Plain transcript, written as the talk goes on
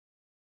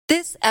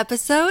This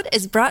episode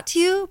is brought to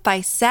you by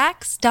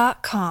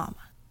Sax.com.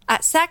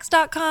 At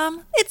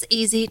Sax.com, it's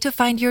easy to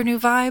find your new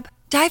vibe.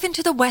 Dive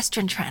into the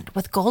Western trend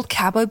with gold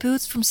cowboy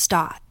boots from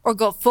Staud, or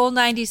go full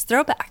 90s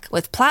throwback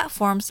with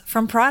platforms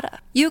from Prada.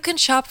 You can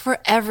shop for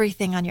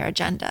everything on your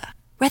agenda,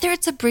 whether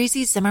it's a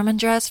breezy Zimmermann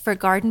dress for a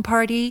garden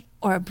party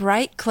or a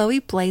bright Chloe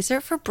blazer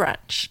for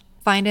brunch.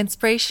 Find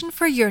inspiration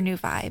for your new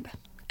vibe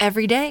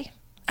every day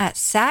at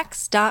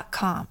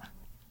Sax.com.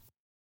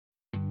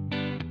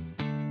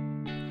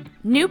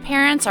 New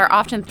parents are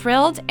often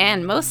thrilled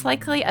and most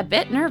likely a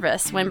bit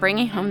nervous when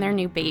bringing home their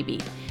new baby.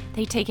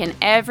 They take in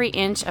every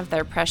inch of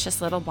their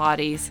precious little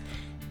bodies.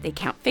 They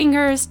count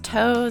fingers,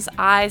 toes,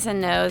 eyes,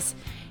 and nose,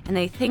 and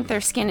they think their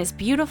skin is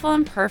beautiful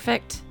and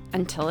perfect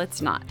until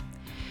it's not.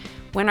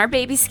 When our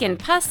baby's skin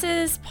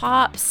pusses,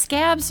 pops,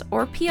 scabs,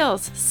 or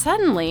peels,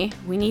 suddenly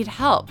we need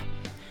help.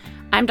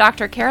 I'm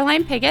Dr.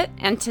 Caroline Piggott,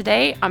 and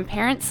today on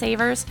Parent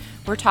Savers,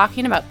 we're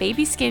talking about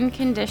baby skin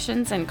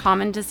conditions and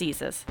common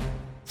diseases.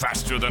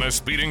 Faster than a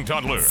speeding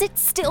toddler. Sit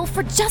still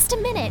for just a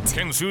minute.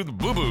 Can soothe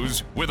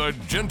boo-boos with a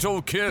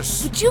gentle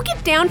kiss. Would you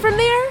get down from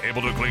there?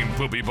 Able to clean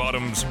poopy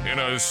bottoms in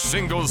a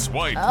single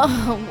swipe.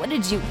 Oh, what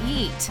did you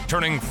eat?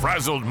 Turning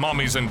frazzled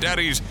mommies and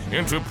daddies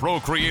into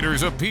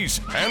procreators of peace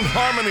and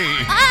harmony.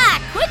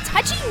 Ah, quit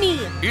touching me.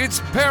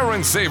 It's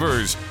Parent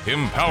Savers,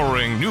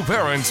 empowering new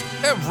parents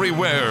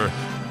everywhere.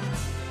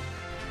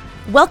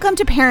 Welcome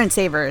to Parent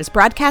Savers,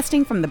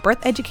 broadcasting from the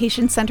Birth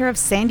Education Center of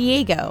San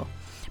Diego.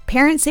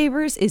 Parent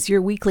Savers is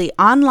your weekly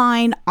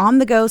online,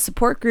 on-the-go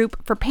support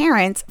group for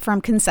parents from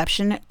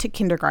conception to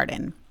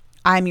kindergarten.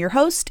 I'm your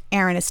host,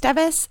 Erin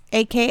Esteves,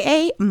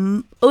 aka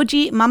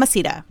OG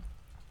Mamacita.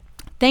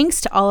 Thanks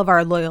to all of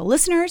our loyal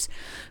listeners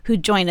who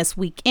join us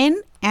week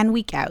in and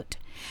week out.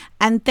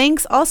 And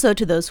thanks also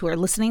to those who are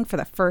listening for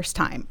the first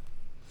time.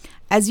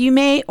 As you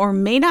may or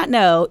may not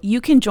know,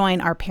 you can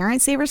join our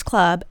Parent Savers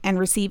Club and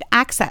receive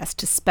access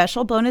to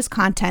special bonus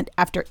content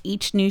after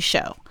each new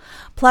show,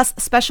 plus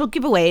special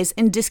giveaways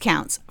and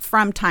discounts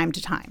from time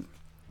to time.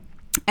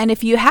 And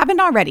if you haven't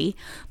already,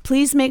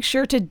 please make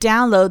sure to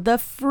download the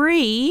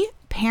free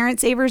Parent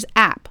Savers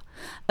app,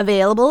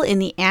 available in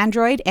the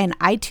Android and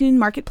iTunes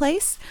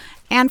marketplace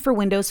and for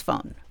Windows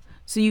Phone,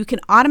 so you can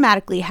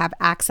automatically have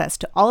access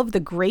to all of the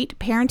great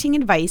parenting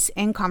advice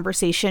and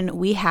conversation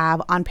we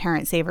have on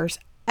Parent Savers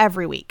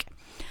every week.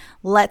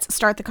 Let's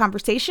start the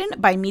conversation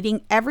by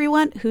meeting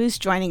everyone who's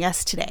joining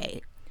us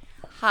today.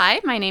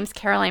 Hi, my name's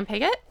Caroline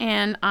Piggott,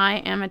 and I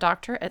am a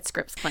doctor at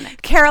Scripps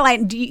Clinic.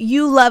 Caroline,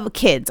 you love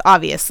kids,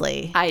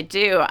 obviously. I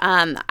do.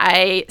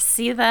 I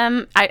see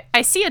them.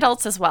 I see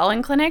adults as well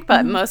in clinic,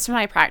 but most of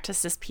my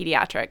practice is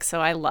pediatrics,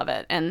 so I love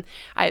it. And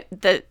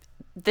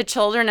the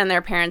children and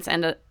their parents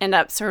end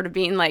up sort of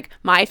being like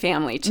my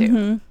family too.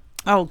 Mm-hmm.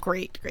 Oh,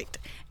 great.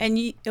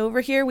 And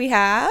over here we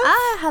have...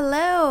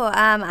 Hello.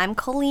 I'm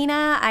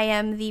Colina. I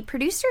am the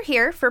producer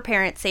here for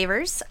Parent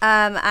Savers.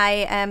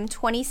 I am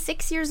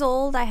 26 years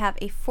old. I have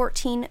a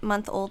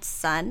 14-month-old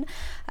son.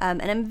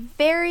 And I'm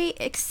very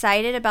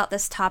excited about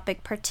this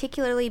topic,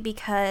 particularly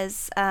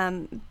because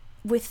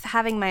with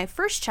having my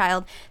first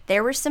child,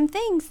 there were some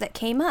things that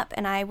came up,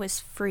 and I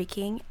was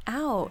freaking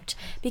out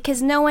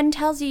because no one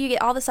tells you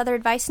get all this other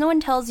advice. No one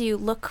tells you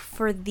look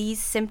for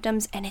these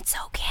symptoms, and it's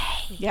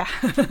okay. Yeah.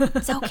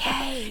 It's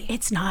okay.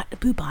 It's not a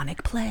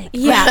bubonic plague.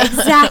 Yeah,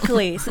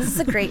 exactly. So this is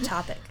a great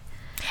topic.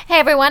 Hey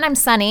everyone, I'm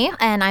Sunny,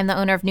 and I'm the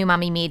owner of New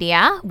Mommy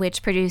Media,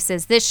 which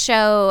produces this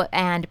show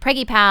and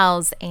Preggy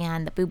Pals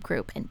and the Boob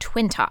Group and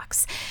Twin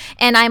Talks.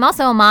 And I'm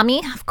also a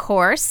mommy, of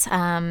course.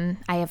 I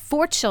have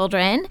 4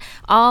 children,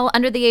 all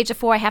under the age of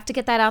 4. I have to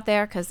get that out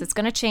there because it's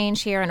going to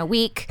change here in a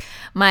week.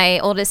 My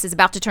oldest is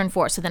about to turn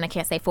 4, so then I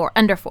can't say 4,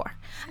 under 4.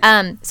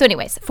 So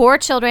anyways, 4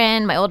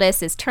 children. My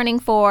oldest is turning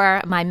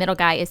 4. My middle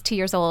guy is 2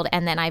 years old.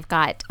 And then I've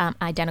got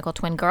identical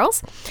twin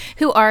girls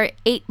who are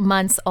 8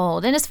 months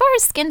old. And as far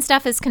as skin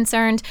stuff is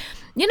concerned,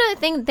 you know, the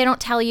thing they don't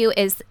tell you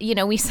is, you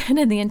know, we said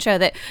in the intro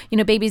that, you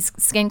know, baby's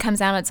skin comes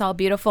out, it's all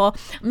beautiful.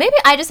 Maybe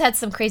I just had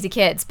some crazy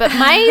kids, but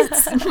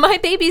my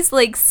baby's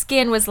like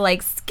skin was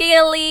like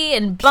scaly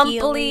and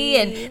bumpy,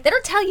 and they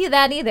don't tell you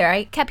that either.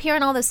 I kept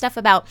hearing all this stuff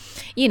about,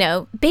 you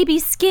know, baby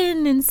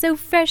skin and so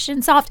fresh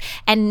and soft,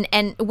 and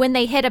when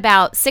they hit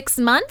about 6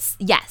 months,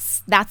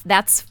 yes,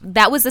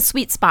 that was a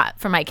sweet spot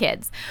for my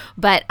kids,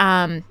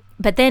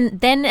 But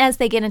then as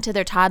they get into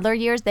their toddler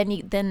years, then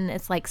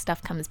it's like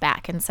stuff comes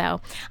back, and so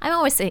I'm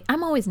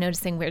always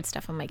noticing weird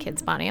stuff on my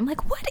kid's body. I'm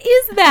like, what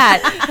is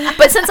that?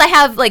 But since I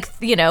have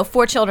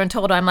 4 children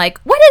total, I'm like,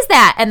 what is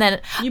that? And then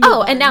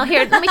and now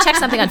here, let me check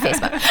something on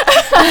Facebook,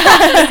 so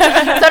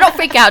I don't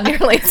freak out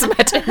nearly as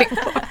much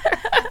anymore.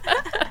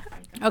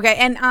 Okay,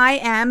 and I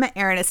am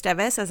Erin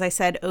Esteves, as I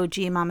said, OG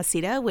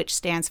Mamacita, which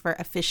stands for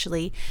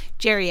officially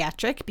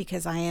geriatric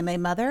because I am a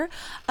mother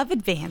of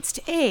advanced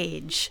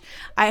age.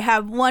 I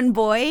have one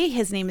boy,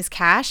 his name is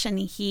Cash, and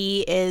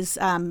he is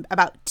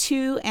about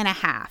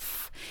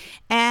 2.5.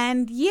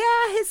 And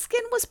yeah, his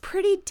skin was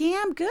pretty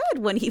damn good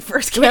when he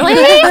first came.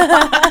 Really?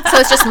 So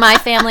it's just my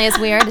family is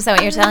weird? Is that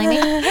what you're telling me?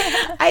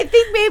 I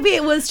think maybe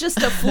it was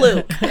just a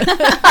fluke.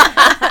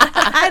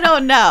 I don't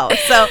don't know.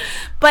 So,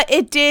 but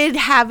it did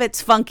have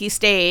its funky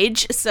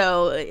stage,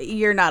 so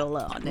you're not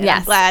alone. And Yes.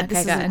 I'm glad Okay,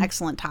 this is an good.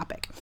 excellent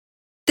topic.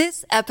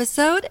 This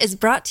episode is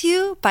brought to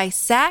you by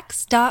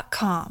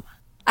Sax.com.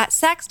 At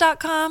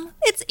Sax.com,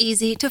 it's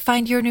easy to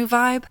find your new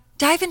vibe.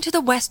 Dive into the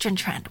Western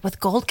trend with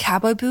gold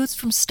cowboy boots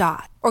from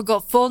Stott, or go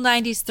full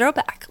 90s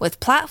throwback with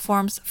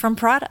platforms from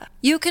Prada.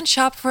 You can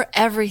shop for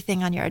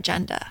everything on your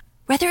agenda,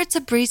 whether it's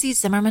a breezy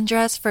Zimmermann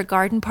dress for a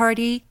garden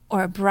party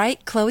or a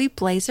bright Chloe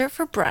blazer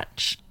for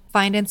brunch.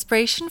 Find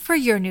inspiration for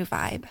your new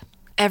vibe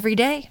every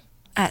day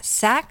at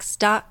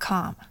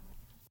Sax.com.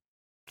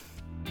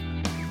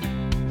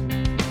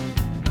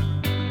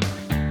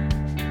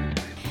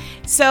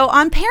 So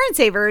on Parent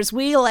Savers,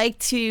 we like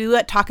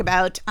to talk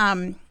about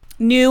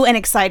new and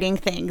exciting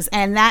things,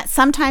 and that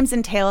sometimes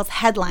entails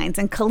headlines.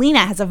 And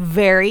Kalina has a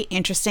very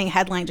interesting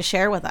headline to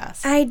share with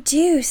us. I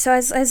do. So I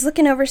was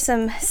looking over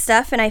some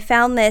stuff and I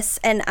found this,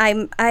 and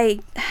I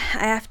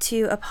have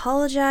to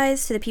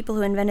apologize to the people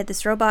who invented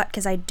this robot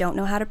because I don't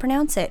know how to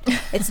pronounce it.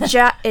 It's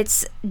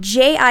it's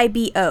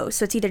Jibo.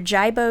 So it's either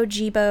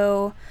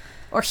Jibo,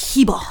 Or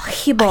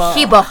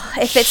Hebo.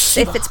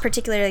 if it's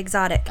particularly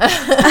exotic.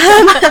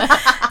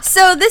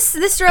 So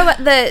this robot,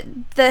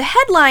 the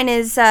headline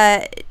is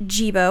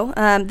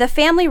Jibo. The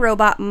family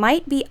robot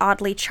might be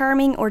oddly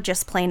charming or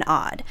just plain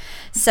odd.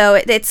 So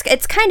it's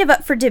kind of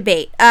up for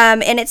debate.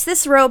 And it's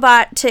this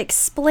robot. To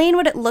explain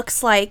what it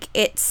looks like,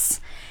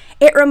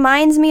 it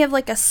reminds me of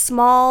like a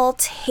small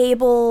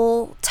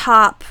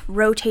tabletop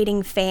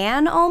rotating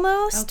fan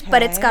almost,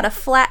 but it's got a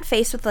flat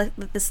face with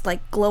this like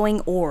glowing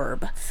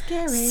orb.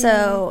 Scary.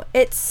 So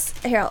it's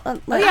here.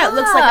 Oh yeah, it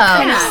looks like a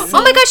fan.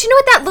 Oh my gosh, you know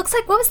what that looks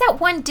like? What was that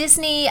one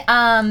Disney?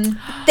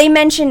 They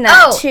mentioned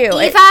that too.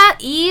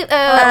 Eve,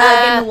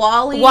 and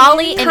Wall-E.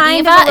 Wally and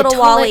Kind Eva, of a little Atola or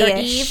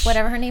Wall-E-ish. Eve,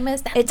 whatever her name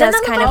is. It does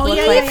Doesn't that kind look of like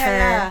look Eve? like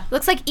her.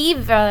 Looks like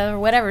Eve or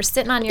whatever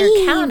sitting on your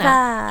counter.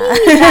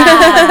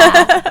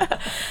 Eva.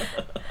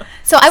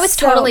 So I was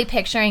So- totally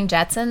picturing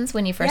Jetsons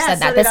when you first Yeah, said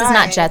so that. This did is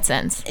not I.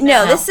 Jetsons.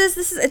 No, this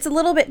is it's a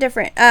little bit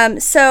different.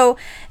 So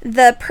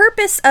the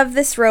purpose of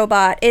this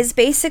robot is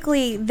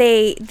basically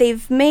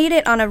they've made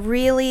it on a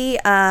really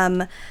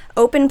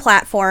open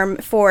platform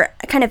for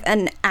kind of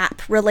an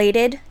app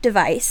related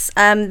device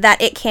that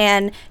it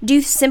can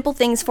do simple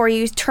things for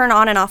you, turn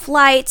on and off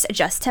lights,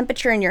 adjust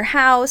temperature in your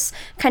house,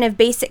 kind of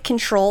basic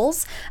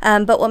controls.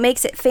 But what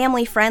makes it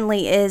family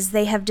friendly is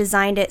they have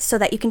designed it so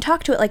that you can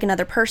talk to it like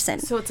another person.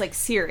 So it's like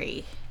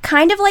Siri.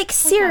 Kind of like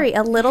Siri,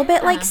 a little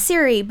bit like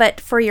Siri,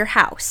 but for your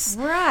house.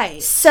 Right.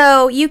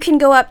 So you can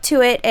go up to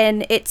it,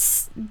 and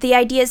the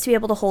idea is to be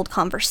able to hold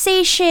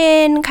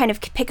conversation, kind of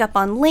pick up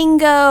on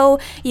lingo.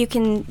 You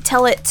can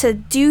tell it to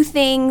do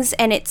things,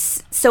 and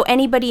it's so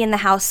anybody in the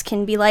house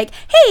can be like,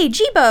 "Hey,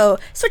 Jibo,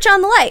 switch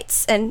on the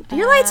lights," and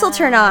your lights will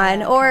turn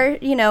on, or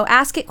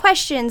ask it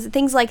questions,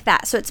 things like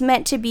that. So it's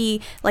meant to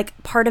be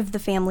like part of the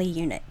family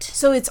unit.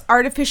 So it's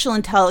artificial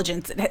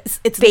intelligence.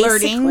 It's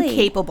learning Basically.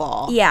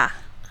 capable. Yeah.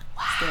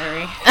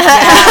 Scary.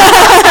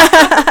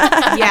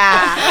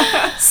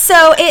 Yeah.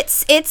 So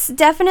it's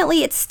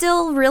definitely, it's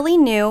still really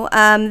new.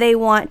 They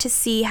want to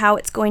see how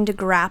it's going to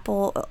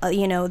grapple,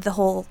 the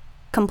whole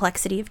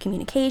complexity of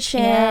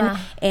communication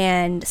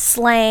and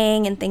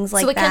slang and things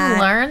like So it that. can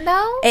learn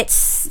though? It's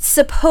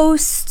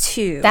supposed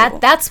to.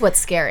 That's what's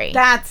scary.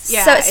 That's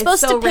So it's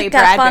supposed to pick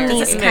up on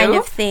these kind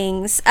of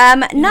things.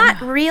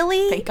 Not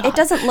really. Thank God. It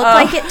doesn't look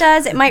like it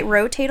does. It might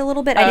rotate a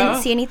little bit. I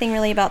didn't see anything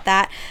really about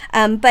that.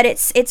 But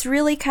it's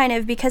really kind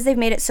of, because they've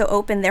made it so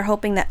open, they're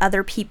hoping that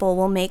other people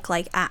will make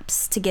like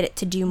apps to get it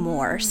to do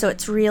more. So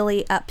it's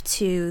really up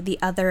to the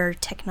other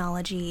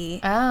technology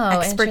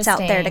experts out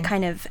there to interesting.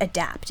 kind of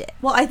adapt it.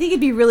 Well, I think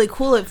it'd be really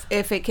cool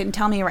if it can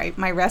tell me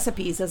my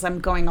recipes as I'm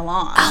going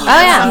along.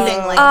 yeah. Something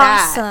like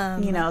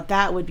Awesome. that.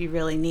 That would be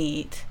really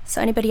neat.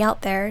 So anybody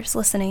out there is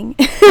listening.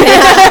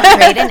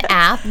 Create an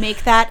app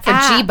Make that for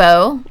app.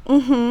 Jibo.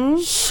 Mm-hmm.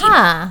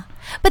 Huh.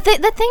 But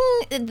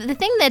the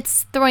thing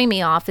that's throwing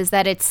me off is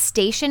that it's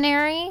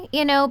stationary,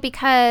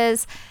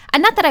 because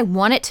and not that I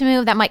want it to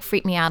move, that might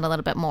freak me out a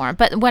little bit more.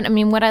 But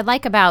what I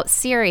like about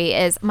Siri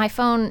is my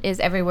phone is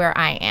everywhere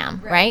I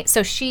am, right?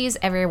 So she's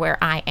everywhere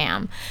I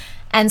am.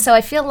 And so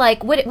I feel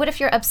like, what if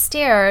you're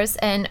upstairs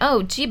and,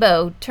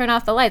 Jibo, turn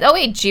off the lights. Oh,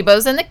 wait,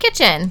 Jibo's in the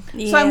kitchen.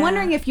 So I'm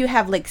wondering if you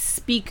have like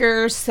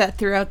speakers set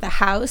throughout the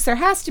house. There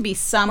has to be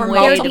some way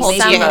to multiple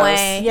make some it.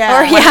 way. Yeah.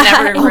 Or,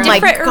 yeah. Oh my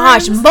Different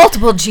gosh, rooms.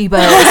 multiple Jibos.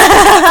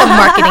 It's a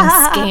marketing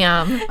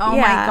scam. Oh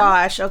Yeah. my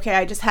gosh. Okay,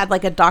 I just had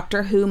like a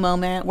Doctor Who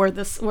moment where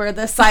the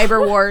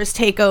cyber wars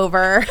take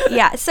over.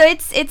 Yeah, so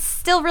it's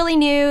still really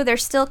new. They're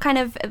still kind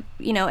of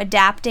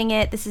adapting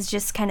it. This is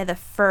just kind of the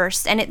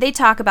first, and they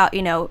talk about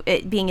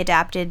it being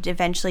adapted.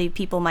 Eventually,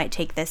 people might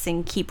take this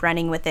and keep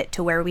running with it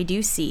to where we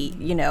do see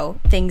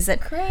things that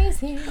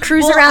Crazy.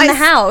 cruise Well, around I the s-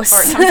 house.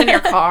 Or it comes in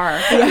your car.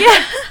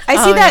 I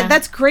see that.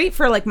 That's great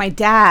for like my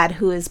dad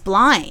who is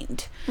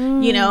blind.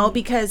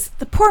 Because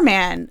the poor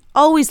man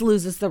always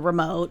loses the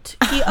remote.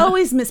 He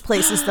always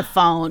misplaces the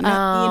phone.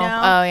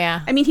 Oh,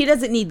 yeah. I mean, he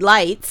doesn't need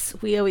lights.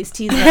 We always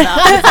tease him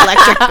about his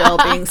electric bill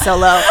being so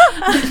low.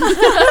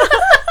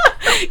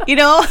 You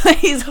know,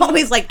 he's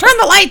always like, turn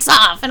the lights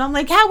off. And I'm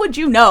like, how would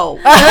you know?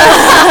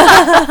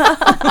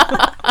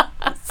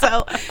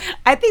 So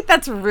I think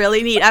that's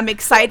really neat. I'm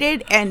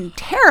excited and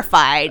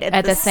terrified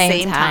at the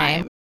same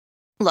time.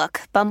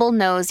 Look, Bumble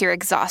knows you're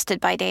exhausted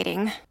by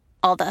dating.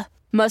 All the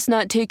must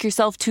not take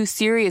yourself too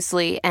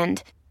seriously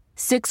and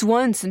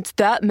 6'1" since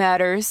that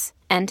matters.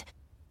 And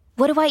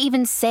what do I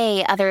even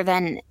say other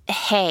than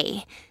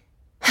hey?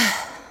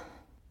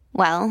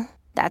 Well,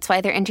 that's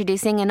why they're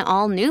introducing an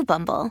all-new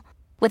Bumble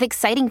with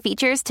exciting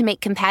features to make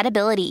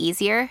compatibility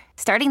easier,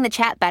 starting the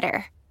chat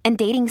better, and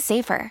dating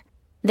safer.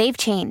 They've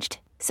changed,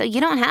 so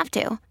you don't have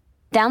to.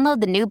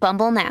 Download the new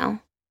Bumble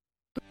now.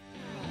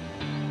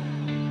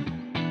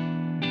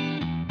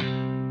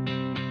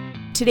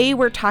 Today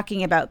we're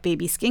talking about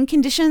baby skin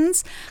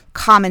conditions,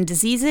 common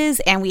diseases,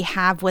 and we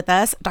have with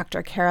us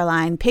Dr.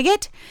 Caroline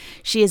Piggott.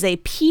 She is a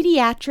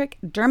pediatric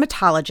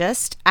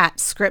dermatologist at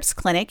Scripps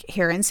Clinic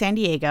here in San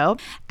Diego,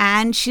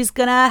 and she's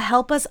going to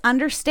help us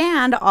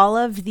understand all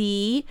of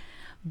the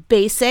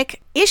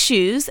basic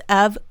issues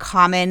of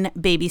common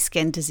baby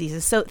skin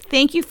diseases. So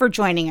thank you for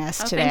joining us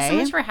today. Thanks so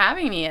much for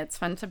having me. It's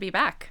fun to be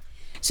back.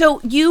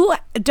 So you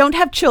don't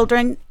have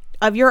children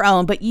of your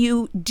own, but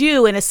you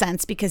do in a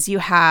sense because you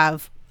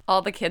have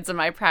all the kids in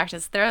my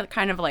practice, they're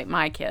kind of like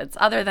my kids,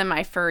 other than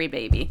my furry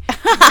baby,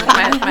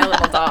 my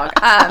little dog.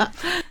 I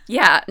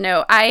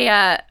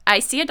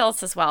see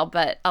adults as well,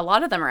 but a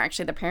lot of them are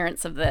actually the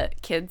parents of the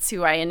kids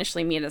who I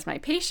initially meet as my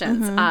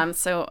patients.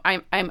 So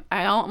I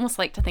almost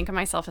like to think of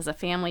myself as a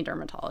family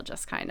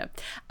dermatologist, kind of.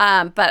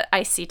 But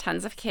I see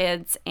tons of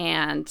kids,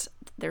 and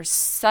there's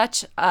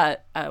such a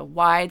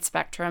wide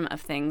spectrum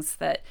of things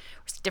that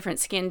different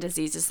skin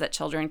diseases that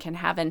children can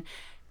have, and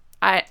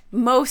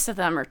most of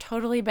them are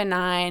totally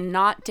benign,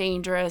 not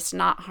dangerous,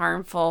 not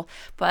harmful,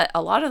 but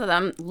a lot of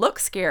them look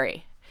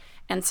scary.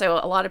 And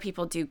so a lot of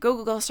people do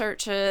Google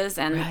searches,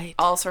 and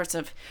all sorts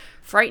of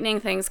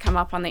frightening things come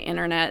up on the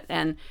internet.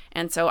 And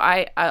so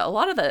a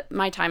lot of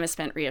my time is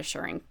spent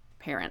reassuring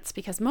parents,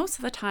 because most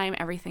of the time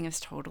everything is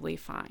totally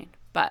fine.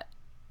 But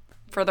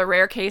for the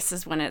rare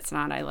cases when it's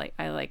not, I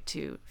like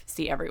to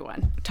see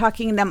everyone.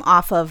 Talking them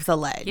off of the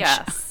ledge.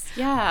 Yes.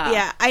 Yeah.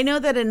 Yeah. I know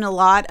that in a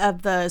lot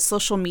of the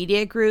social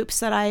media groups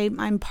that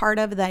I'm part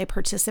of, that I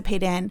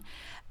participate in,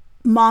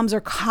 moms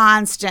are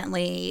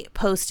constantly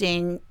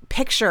posting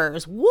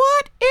pictures.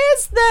 What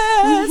is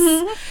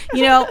this?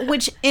 You know,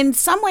 which in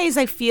some ways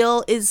I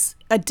feel is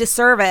a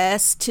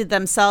disservice to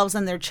themselves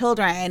and their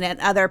children and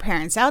other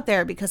parents out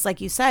there, because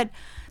like you said,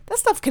 that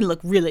stuff can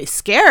look really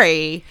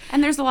scary.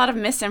 And there's a lot of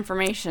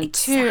misinformation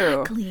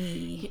too.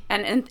 Exactly.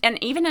 And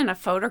even in a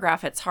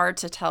photograph, it's hard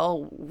to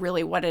tell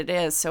really what it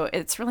is. So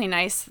it's really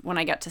nice when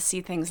I get to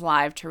see things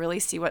live, to really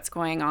see what's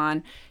going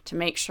on, to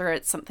make sure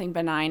it's something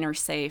benign or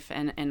safe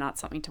and not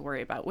something to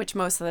worry about, which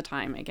most of the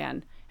time,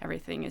 again,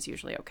 everything is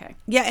usually okay.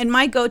 Yeah, and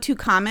my go-to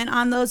comment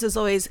on those is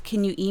always,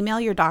 can you email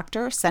your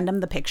doctor? Send them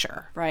the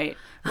picture. Right.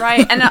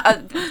 And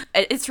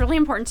it's really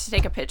important to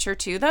take a picture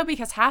too, though,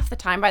 because half the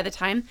time, by the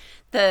time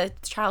the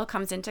child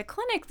comes into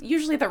clinic,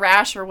 usually the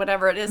rash or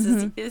whatever it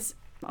is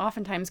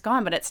oftentimes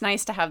gone. But it's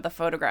nice to have the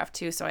photograph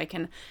too, so I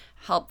can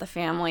help the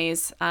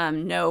families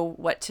know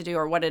what to do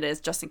or what it is,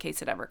 just in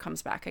case it ever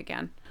comes back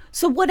again.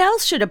 So what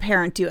else should a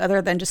parent do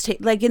other than just take,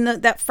 like in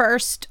that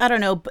first, I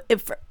don't know,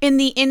 if in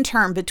the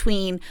interim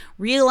between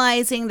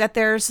realizing that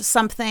there's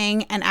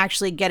something and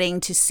actually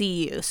getting to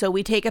see you? So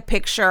we take a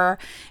picture,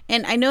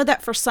 and I know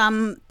that for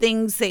some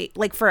things, they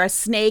like for a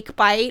snake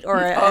bite or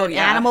an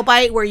animal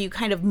bite, where you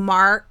kind of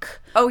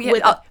mark. Oh,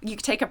 yeah. You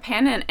take a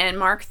pen and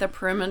mark the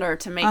perimeter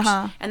to make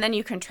and then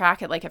you can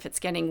track it, like if it's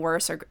getting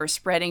worse or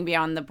spreading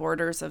beyond the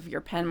borders of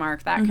your pen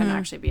mark, that can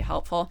actually be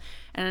helpful.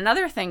 And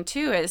another thing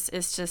too is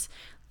just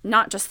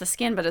not just the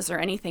skin, but is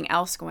there anything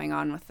else going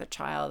on with the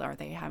child? Are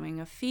they having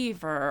a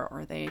fever?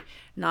 Or are they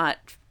not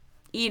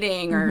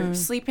eating or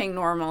sleeping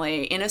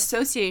normally in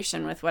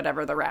association with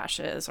whatever the rash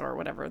is or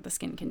whatever the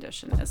skin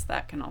condition is?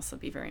 That can also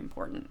be very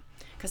important,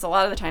 because a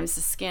lot of the times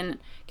the skin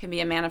can be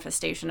a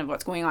manifestation of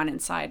what's going on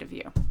inside of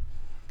you.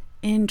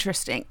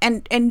 Interesting.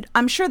 And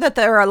I'm sure that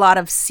there are a lot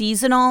of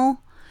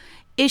seasonal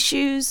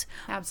issues.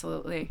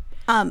 Absolutely.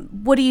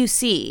 What do you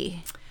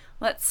see?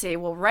 Let's see.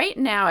 Well, right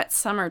now it's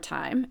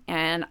summertime,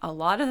 and a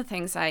lot of the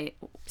things I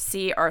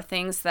see are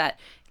things that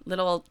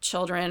little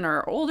children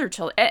or older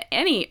children,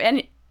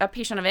 a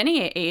patient of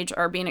any age,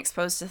 are being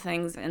exposed to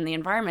things in the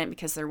environment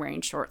because they're wearing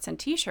shorts and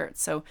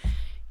t-shirts. So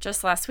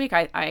just last week,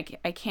 I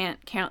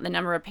can't count the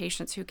number of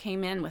patients who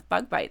came in with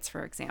bug bites,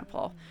 for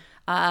example.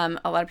 A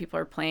lot of people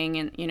are playing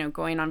and,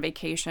 going on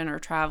vacation or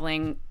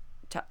traveling,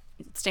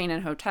 staying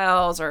in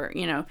hotels or,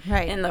 in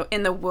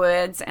the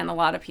woods. And a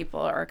lot of people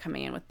are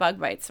coming in with bug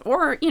bites,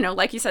 or,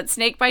 like you said,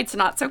 snake bites,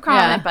 not so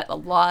common, but a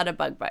lot of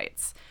bug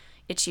bites,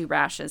 itchy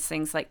rashes,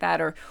 things like that,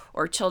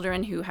 or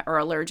children who are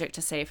allergic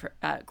to, say,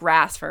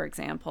 grass, for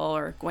example,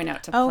 or going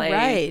out to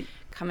play,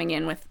 coming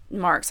in with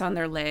marks on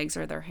their legs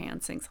or their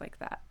hands, things like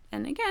that.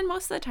 And again,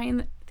 most of the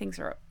time things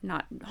are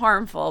not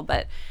harmful,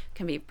 but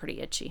can be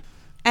pretty itchy.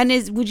 And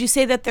would you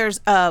say that there's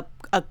a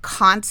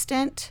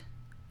constant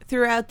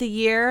throughout the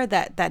year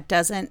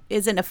that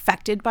isn't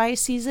affected by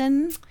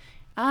season?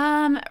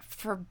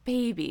 For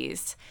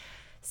babies,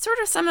 sort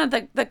of some of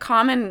the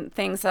common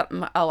things that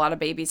a lot of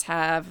babies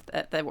have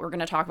that we're going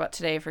to talk about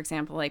today, for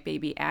example, like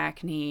baby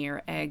acne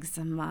or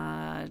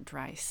eczema,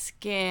 dry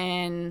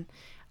skin,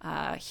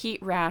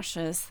 heat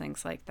rashes,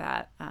 things like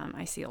that.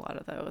 I see a lot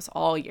of those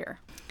all year.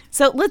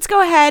 So let's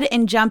go ahead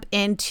and jump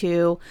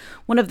into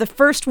one of the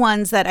first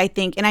ones that I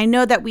think, and I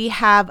know that we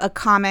have a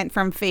comment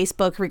from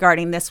Facebook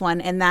regarding this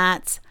one, and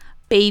that's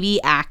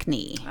baby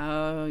acne.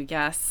 Oh,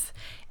 yes.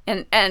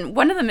 And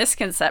one of the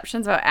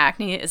misconceptions about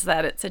acne is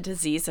that it's a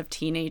disease of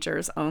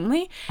teenagers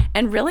only.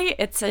 And really,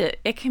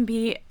 it can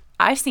be,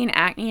 I've seen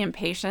acne in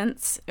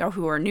patients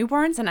who are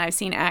newborns, and I've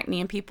seen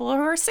acne in people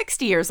who are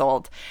 60 years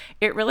old.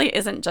 It really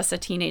isn't just a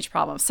teenage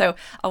problem. So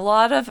a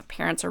lot of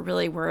parents are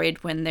really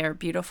worried when their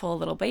beautiful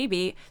little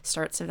baby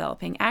starts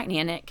developing acne,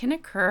 and it can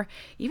occur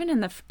even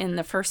in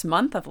the first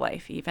month of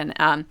life. Even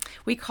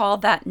we call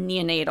that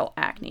neonatal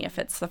acne if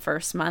it's the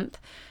first month.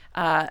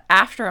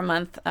 After a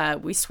month,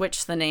 we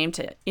switch the name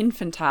to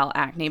infantile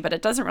acne, but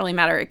it doesn't really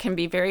matter. It can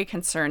be very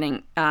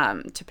concerning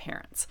to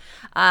parents.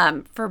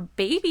 For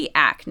baby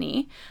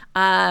acne,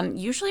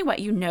 usually what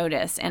you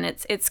notice, and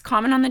it's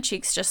common on the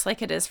cheeks just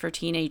like it is for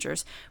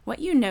teenagers, what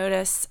you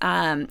notice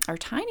are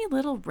tiny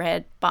little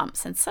red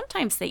bumps, and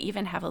sometimes they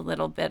even have a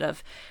little bit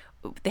of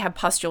they have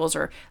pustules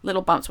or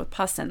little bumps with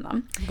pus in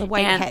them. The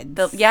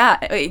whiteheads. Yeah,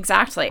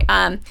 exactly.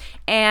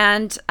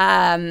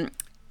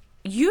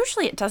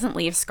 Usually it doesn't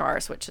leave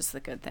scars, which is the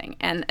good thing.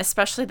 And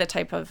especially the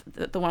type of,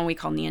 the one we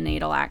call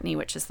neonatal acne,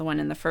 which is the one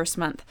in the first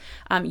month.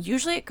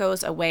 Usually it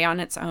goes away on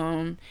its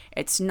own.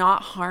 It's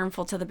not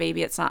harmful to the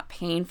baby. It's not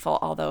painful,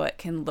 although it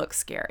can look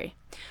scary.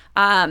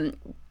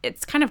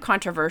 It's kind of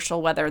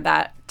controversial whether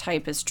that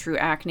type is true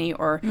acne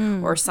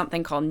or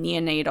something called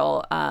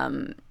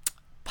neonatal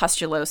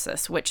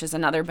pustulosis, which is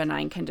another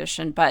benign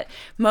condition. But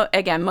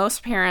again,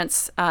 most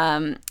parents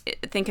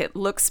think it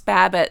looks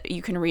bad, but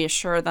you can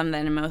reassure them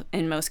that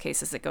in most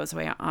cases it goes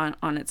away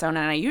on its own.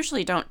 And I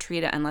usually don't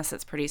treat it unless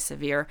it's pretty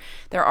severe.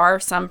 There are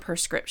some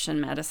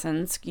prescription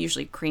medicines,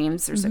 usually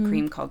creams. There's a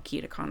cream called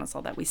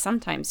ketoconazole that we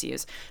sometimes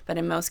use, but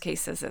in most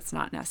cases it's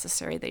not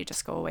necessary. They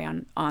just go away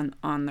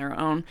on their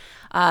own.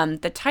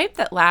 The type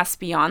that lasts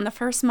beyond the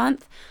first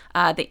month,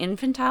 the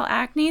infantile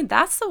acne,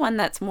 that's the one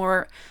that's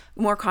more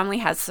commonly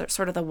has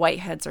sort of the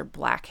whiteheads or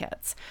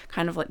blackheads,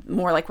 kind of like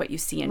more like what you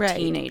see in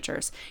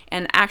teenagers.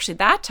 And actually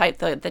that type,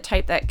 the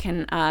type that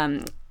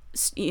can,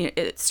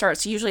 it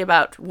starts usually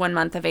about 1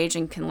 month of age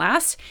and can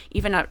last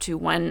even up to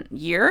 1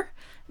 year,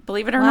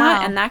 believe it or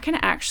not. And that can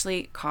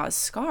actually cause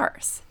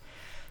scars.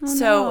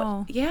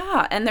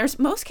 Yeah, and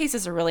most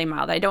cases are really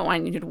mild. I don't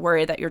want you to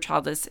worry that your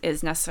child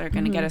is necessarily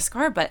going to get a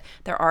scar, but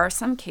there are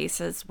some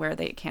cases where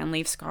they can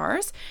leave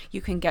scars.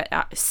 You can get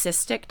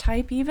cystic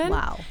type even.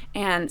 Wow.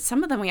 And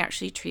some of them we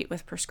actually treat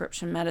with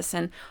prescription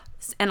medicine.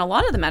 And a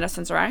lot of the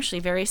medicines are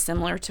actually very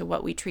similar to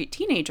what we treat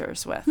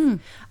teenagers with.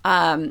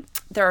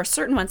 There are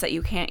certain ones that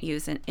you can't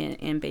use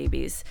in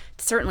babies.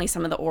 Certainly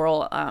some of the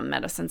oral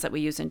medicines that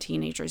we use in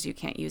teenagers you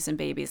can't use in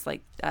babies,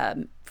 like,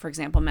 for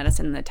example,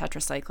 medicine in the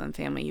tetracycline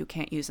family you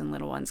can't use in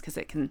little ones because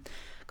it can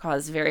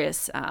cause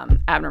various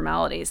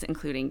abnormalities,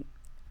 including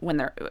when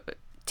they're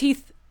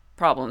teeth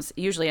problems,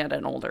 usually at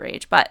an older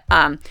age. But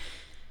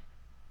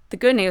the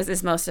good news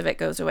is most of it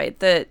goes away.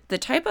 The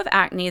type of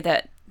acne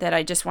that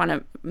I just want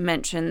to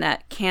mention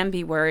that can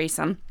be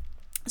worrisome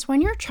is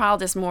when your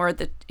child is more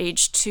the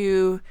age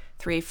 2,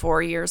 3,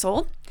 4 years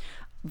old.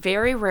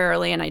 Very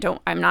rarely,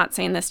 and I'm not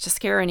saying this to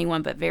scare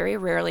anyone, but very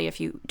rarely if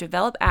you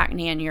develop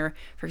acne and you're,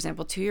 for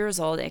example, 2 years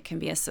old, it can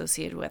be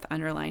associated with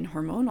underlying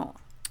hormonal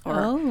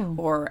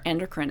or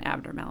endocrine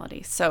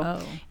abnormalities.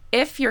 So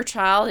if your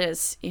child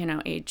is,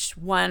 age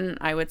 1,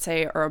 I would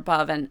say, or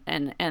above,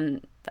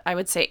 and I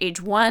would say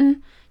age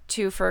 1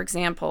 to, for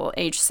example,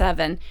 age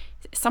 7,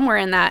 somewhere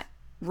in that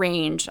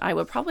range, I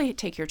would probably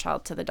take your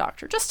child to the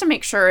doctor just to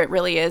make sure it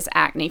really is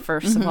acne,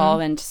 first of all,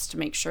 and just to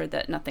make sure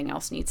that nothing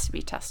else needs to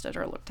be tested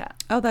or looked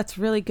at. Oh, that's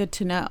really good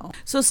to know.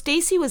 So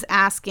Stacy was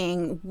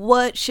asking,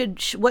 what should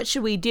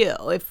we do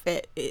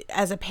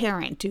as a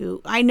parent?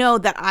 I know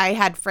that I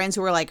had friends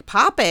who were like,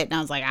 pop it, and I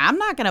was like, I'm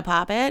not going to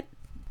pop it.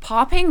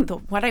 Popping,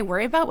 what I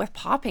worry about with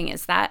popping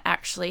is that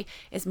actually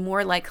is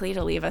more likely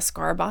to leave a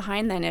scar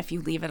behind than if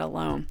you leave it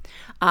alone.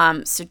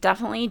 So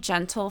definitely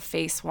gentle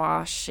face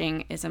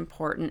washing is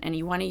important, and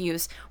you want to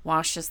use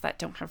washes that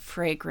don't have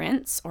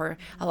fragrance or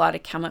a lot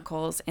of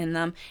chemicals in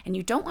them, and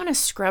you don't want to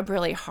scrub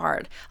really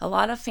hard. A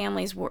lot of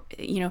families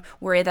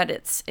worry that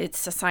it's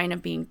a sign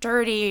of being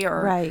dirty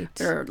or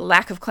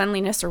lack of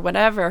cleanliness or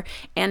whatever,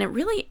 and it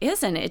really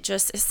isn't. It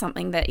just is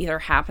something that either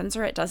happens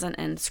or it doesn't,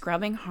 and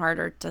scrubbing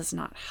harder does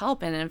not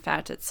help. And in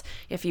fact, it's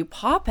if you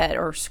pop it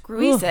or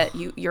squeeze it,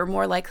 you're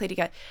more likely to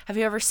get. Have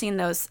you ever seen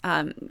those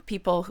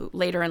people who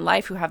later in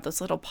life who have those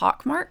little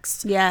pock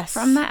marks? Yes.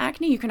 From the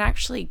acne, you can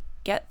actually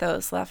get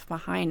those left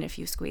behind if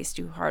you squeeze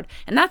too hard.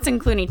 And that's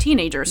including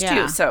teenagers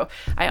too. So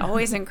I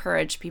always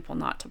encourage people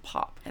not to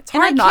pop. It's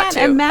hard not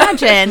to.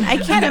 I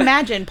can't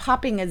imagine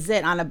popping a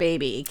zit on a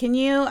baby. Can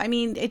you? I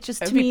mean, it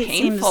just, to me, it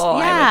seems painful.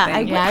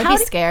 I would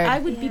be scared. I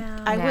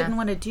wouldn't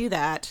want to do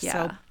that.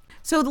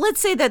 So let's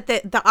say that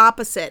the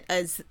opposite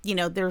is,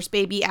 there's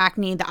baby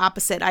acne. The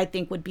opposite, I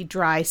think, would be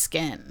dry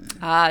skin.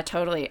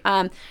 Totally.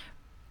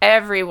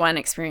 Everyone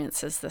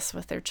experiences this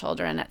with their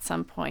children at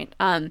some point.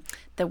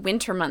 The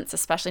winter months,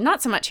 especially,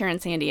 not so much here in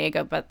San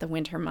Diego, but the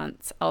winter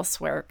months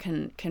elsewhere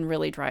can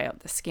really dry out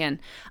the skin.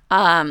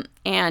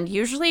 And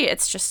usually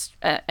it's just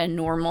a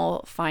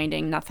normal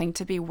finding, nothing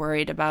to be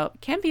worried about.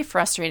 Can be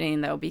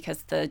frustrating, though,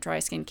 because the dry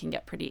skin can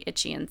get pretty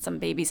itchy in some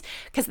babies.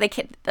 Because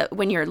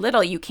when you're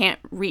little, you can't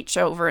reach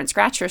over and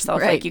scratch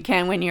yourself like you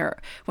can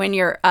when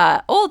you're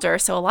older.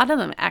 So a lot of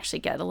them actually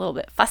get a little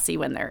bit fussy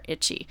when they're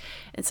itchy.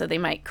 And so they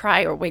might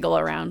cry or wiggle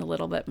around a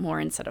little bit more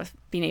instead of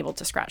being able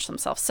to scratch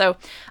themselves. So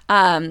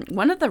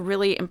one of the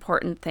really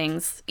important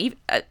things,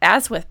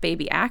 as with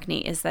baby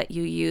acne, is that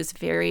you use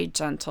very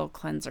gentle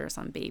cleansers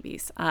on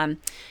babies.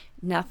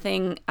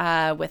 Nothing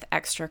with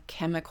extra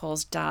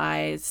chemicals,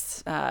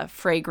 dyes,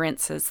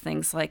 fragrances,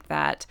 things like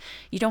that.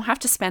 You don't have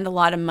to spend a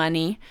lot of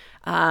money.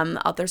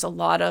 There's a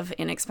lot of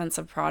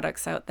inexpensive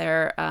products out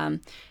there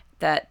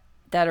that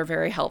are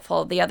very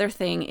helpful. The other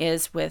thing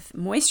is with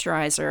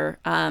moisturizer,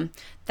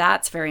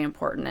 that's very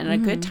important. And a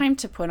good time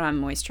to put on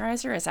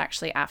moisturizer is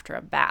actually after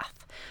a bath.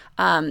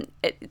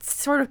 It's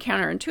sort of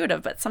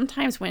counterintuitive, but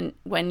sometimes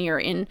when you're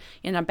in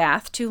a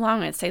bath too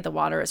long, and say the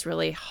water is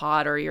really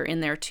hot or you're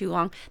in there too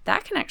long,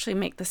 that can actually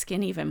make the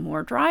skin even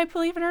more dry,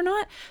 believe it or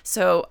not.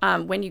 So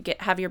when you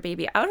have your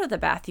baby out of the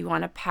bath, you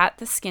want to pat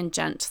the skin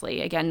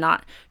gently. Again,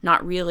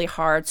 not really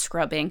hard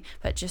scrubbing,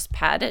 but just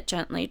pat it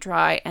gently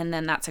dry, and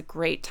then that's a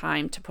great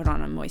time to put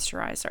on a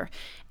moisturizer.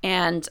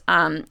 And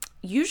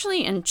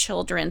usually in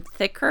children,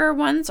 thicker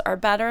ones are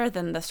better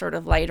than the sort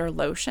of lighter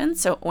lotion.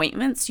 So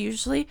ointments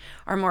usually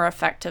are more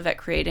effective at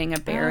creating a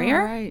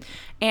barrier. Right.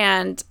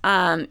 And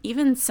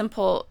even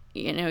simple,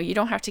 you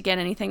don't have to get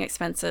anything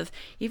expensive.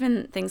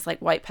 Even things like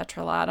white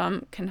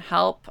petrolatum can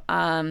help.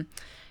 And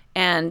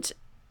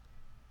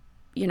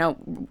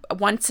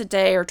once a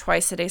day or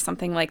twice a day,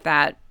 something like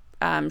that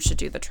should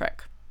do the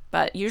trick.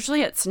 But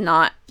usually it's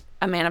not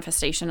a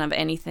manifestation of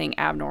anything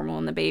abnormal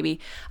in the baby.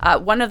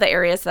 One of the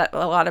areas that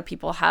a lot of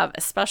people have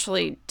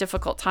especially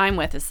difficult time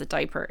with is the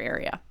diaper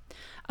area,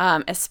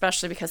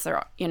 especially because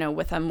they're,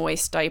 with a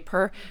moist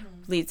diaper,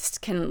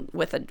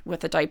 with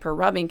a diaper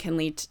rubbing can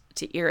lead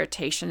to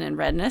irritation and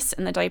redness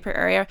in the diaper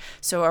area.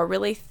 So a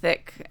really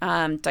thick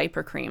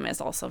diaper cream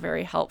is also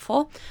very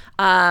helpful.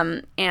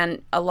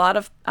 And a lot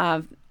of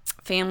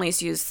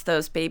families use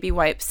those baby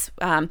wipes,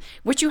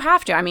 which you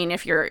have to. I mean,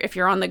 if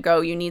you're on the go,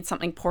 you need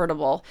something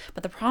portable.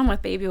 But the problem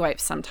with baby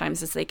wipes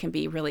sometimes is they can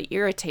be really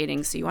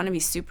irritating. So you want to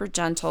be super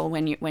gentle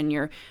when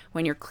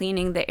you're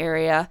cleaning the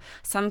area.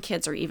 Some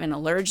kids are even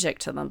allergic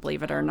to them,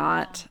 believe it or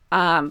not.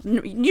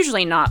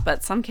 Usually not,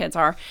 but some kids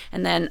are.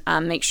 And then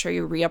make sure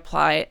you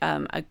reapply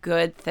a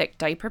good thick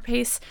diaper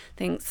paste.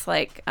 Things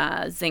like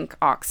zinc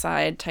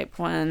oxide type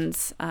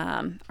ones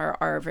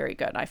are very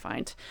good, I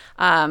find.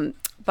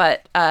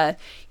 But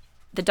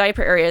the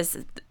diaper area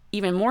is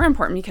even more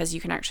important because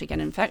you can actually get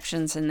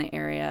infections in the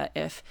area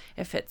if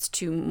it's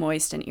too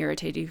moist and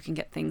irritated. You can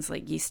get things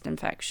like yeast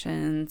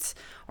infections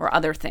or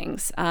other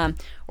things,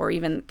 or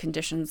even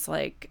conditions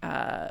like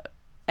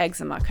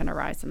eczema can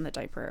arise in the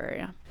diaper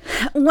area.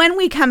 When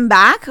we come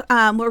back,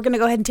 we're going to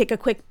go ahead and take a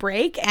quick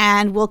break,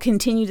 and we'll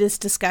continue this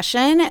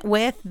discussion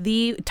with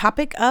the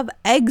topic of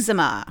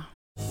eczema.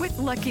 With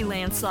Lucky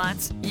Land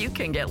Slots, you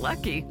can get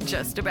lucky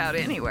just about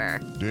anywhere.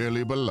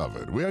 Dearly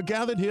beloved, we are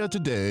gathered here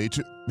today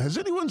to... Has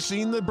anyone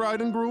seen the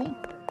bride and groom?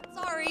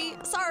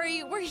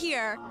 Sorry, we're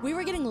here. We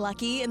were getting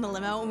lucky in the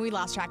limo and we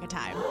lost track of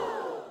time.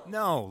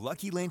 No,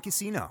 Lucky Land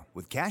Casino,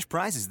 with cash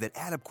prizes that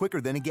add up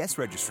quicker than a guest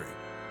registry.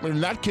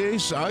 In that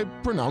case, I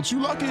pronounce you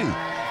lucky.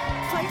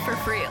 Play for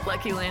free at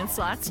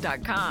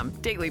LuckyLandSlots.com.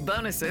 Daily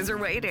bonuses are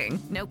waiting.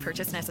 No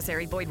purchase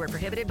necessary. Void where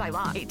prohibited by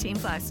law.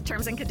 18+.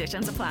 Terms and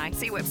conditions apply.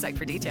 See website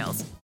for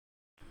details.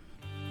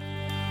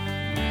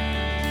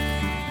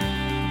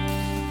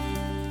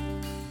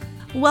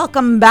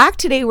 Welcome back.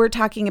 Today we're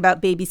talking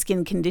about baby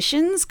skin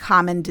conditions,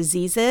 common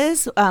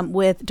diseases,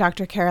 with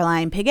Dr.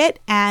 Caroline Piggott,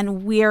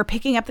 and we are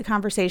picking up the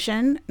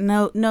conversation.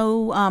 No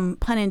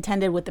pun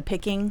intended with the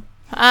picking.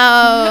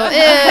 Oh, ew.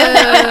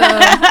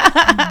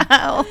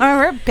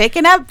 We're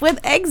picking up with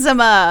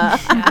eczema.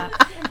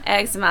 Yeah.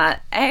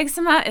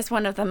 Eczema is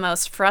one of the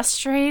most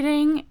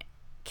frustrating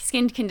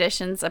skin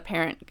conditions a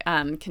parent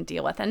can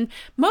deal with. And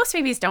most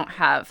babies don't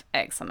have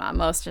eczema.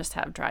 Most just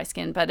have dry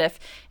skin. But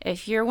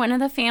if you're one of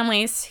the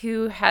families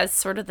who has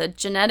sort of the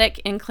genetic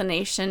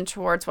inclination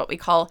towards what we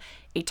call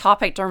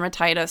atopic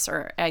dermatitis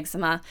or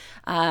eczema.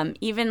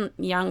 Even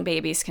young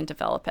babies can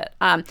develop it.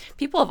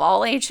 People of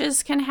all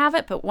ages can have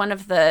it, but one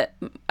of the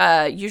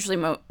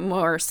usually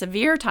more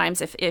severe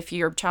times if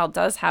your child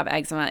does have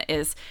eczema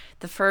is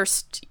the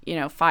first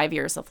 5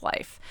 years of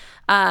life.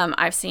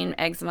 I've seen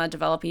eczema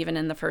develop even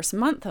in the first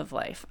month of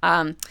life.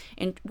 And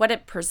what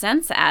it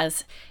presents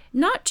as,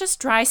 not just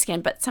dry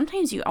skin, but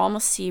sometimes you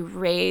almost see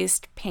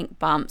raised pink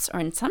bumps,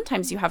 and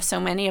sometimes you have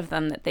so many of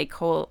them that they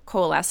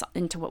coalesce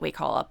into what we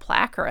call a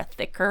plaque or a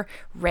thicker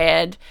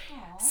red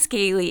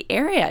scaly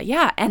area.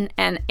 Yeah, and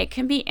it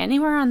can be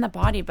anywhere on the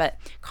body, but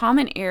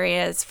common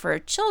areas for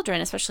children,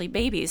 especially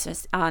babies,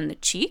 is on the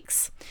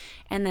cheeks,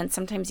 and then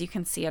sometimes you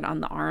can see it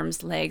on the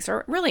arms, legs,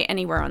 or really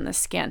anywhere on the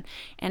skin.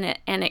 And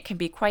it can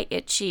be quite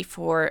itchy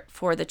for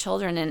the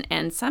children,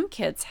 and some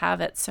kids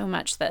have it so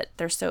much that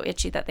they're so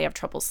itchy that they have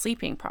trouble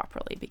sleeping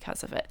properly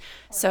because of it.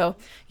 So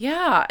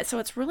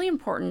it's really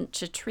important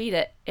to treat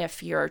it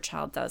if your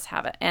child does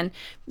have it. And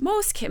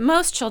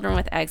most children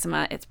with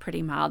eczema, it's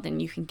pretty mild,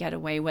 and you can get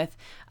away with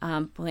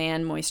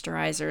bland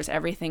moisturizers,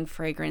 everything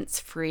fragrance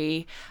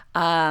free.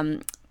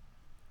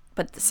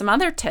 But some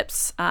other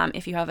tips,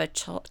 if you have a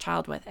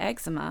child with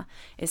eczema,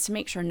 is to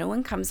make sure no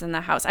one comes in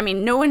the house. I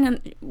mean,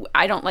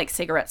 I don't like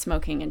cigarette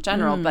smoking in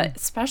general, but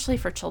especially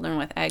for children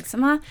with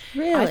eczema,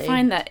 really? I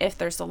find that if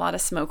there's a lot of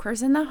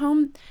smokers in the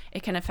home,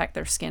 it can affect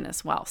their skin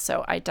as well.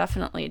 So I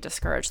definitely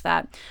discourage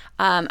that.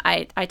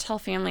 I tell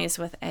families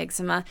with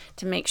eczema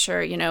to make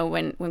sure,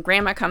 when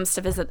grandma comes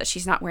to visit, that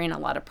she's not wearing a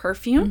lot of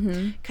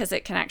perfume, because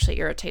it can actually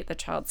irritate the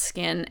child's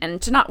skin,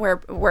 and to not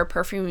wear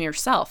perfume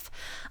yourself.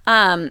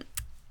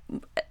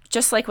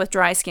 Just like with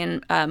dry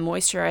skin,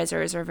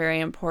 moisturizers are very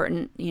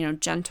important,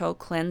 gentle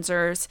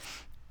cleansers.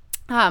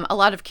 A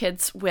lot of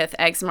kids with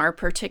eczema are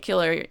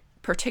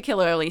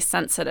particularly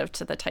sensitive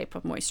to the type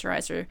of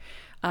moisturizer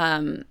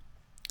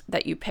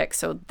that you pick.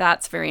 So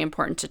that's very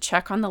important to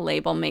check on the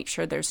label, make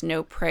sure there's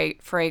no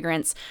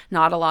fragrance,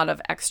 not a lot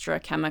of extra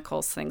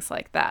chemicals, things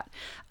like that.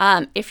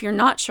 If you're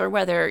not sure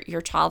whether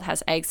your child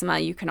has eczema,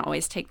 you can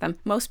always take them.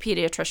 Most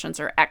pediatricians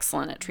are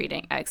excellent at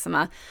treating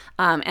eczema.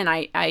 And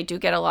I do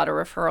get a lot of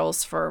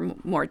referrals for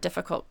more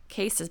difficult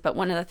cases, but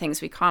one of the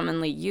things we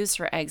commonly use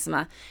for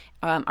eczema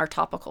are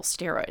topical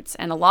steroids.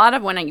 And a lot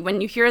of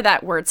when you hear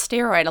that word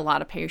steroid, a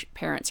lot of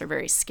parents are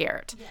very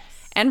scared. Yes.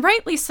 And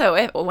rightly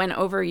so, when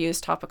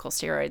overused, topical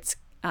steroids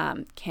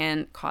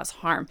can cause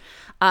harm.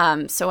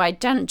 So I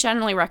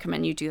generally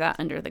recommend you do that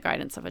under the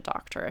guidance of a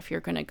doctor if you're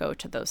going to go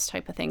to those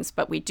type of things.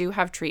 But we do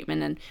have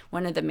treatment, and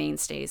one of the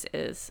mainstays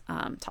is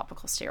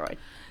topical steroid.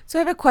 So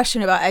I have a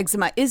question about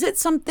eczema.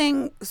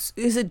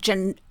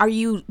 Are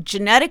you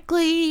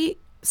genetically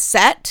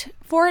set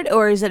for it,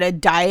 or is it a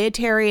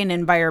dietary and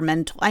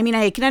environmental? I mean,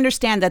 I can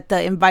understand that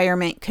the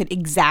environment could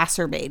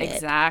exacerbate it.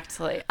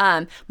 Exactly.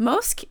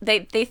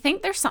 They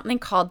think there's something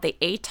called the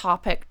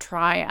atopic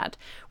triad,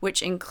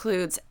 which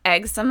includes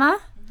eczema,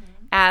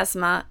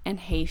 asthma, and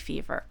hay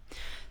fever.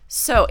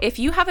 So if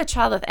you have a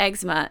child with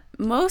eczema,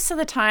 most of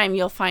the time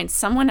you'll find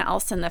someone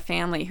else in the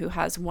family who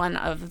has one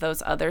of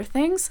those other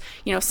things.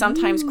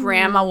 Sometimes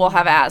grandma will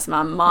have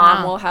asthma,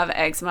 mom will have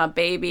eczema,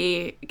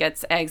 baby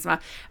gets eczema,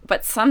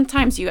 but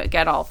sometimes you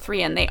get all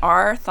three, and they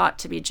are thought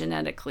to be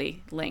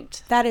genetically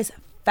linked. That is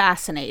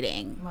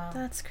fascinating. Wow.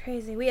 That's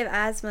crazy. We have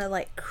asthma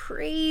like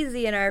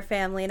crazy in our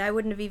family, and I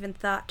wouldn't have even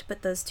thought to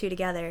put those two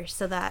together.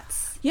 So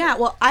that's... Yeah,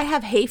 well, I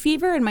have hay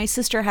fever, and my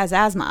sister has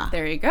asthma.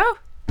 There you go.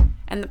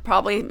 And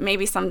probably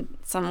maybe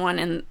someone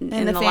in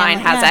the line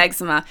has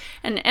eczema,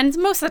 and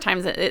most of the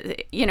times,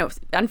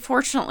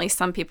 unfortunately,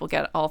 some people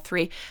get all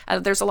three.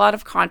 There's a lot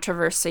of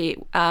controversy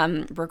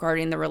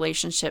regarding the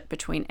relationship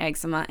between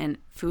eczema and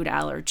food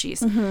allergies.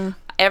 Mm-hmm.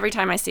 Every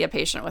time I see a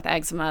patient with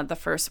eczema,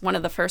 one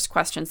of the first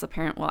questions the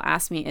parent will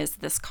ask me is,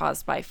 "This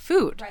caused by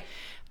food?" Right.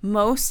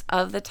 Most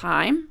of the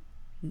time,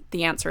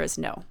 the answer is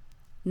no.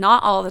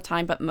 Not all the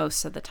time, but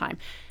most of the time.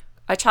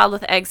 A child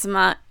with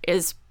eczema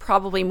is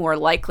probably more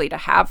likely to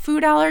have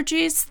food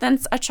allergies than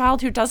a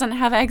child who doesn't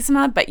have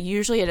eczema, but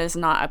usually it is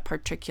not a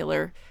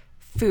particular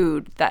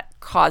food that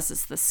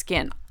causes the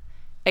skin.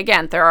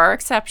 Again, there are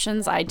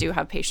exceptions. I do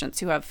have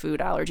patients who have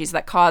food allergies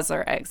that cause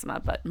their eczema,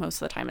 but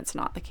most of the time it's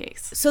not the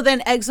case. So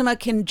then eczema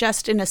can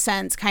just, in a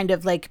sense, kind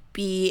of like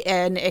be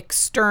an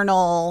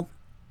external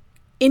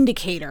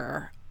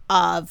indicator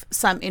of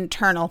some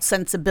internal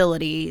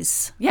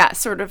sensibilities. Yeah,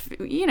 sort of,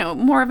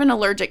 more of an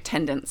allergic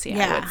tendency,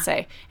 I would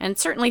say. And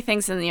certainly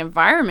things in the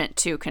environment,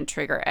 too, can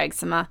trigger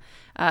eczema.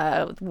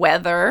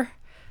 Weather.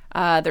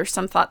 There's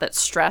some thought that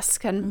stress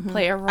can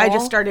play a role. I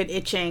just started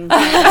itching.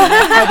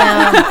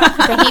 I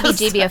know. The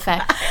heebie-jeebie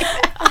effect.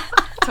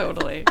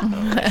 Totally.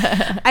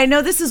 I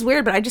know this is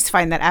weird, but I just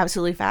find that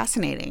absolutely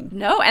fascinating.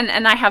 No,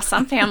 and I have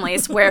some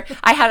families where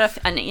I had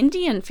an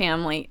Indian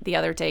family the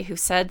other day who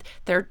said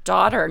their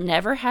daughter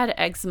never had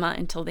eczema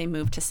until they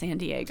moved to San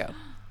Diego.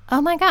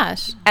 Oh my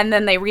gosh. And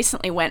then they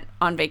recently went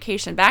on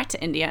vacation back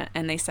to India,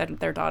 and they said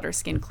their daughter's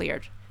skin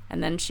cleared.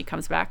 And then she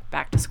comes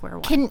back to square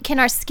one. Can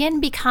our skin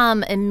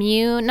become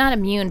not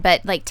immune,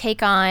 but like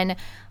take on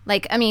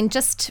Like, I mean,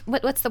 just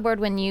what's the word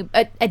when you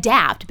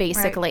adapt,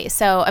 basically. Right.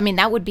 So, I mean,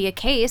 that would be a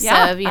case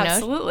of, you know,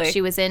 absolutely.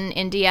 she was in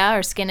India,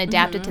 her skin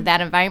adapted to that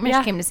environment.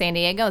 She came to San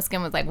Diego,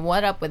 skin was like,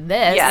 what up with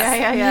this?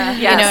 Yes.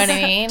 You know what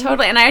I mean?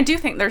 Totally. And I do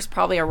think there's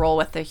probably a role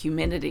with the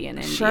humidity in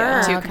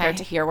India, too, compared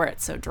to here where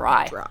it's so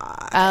dry.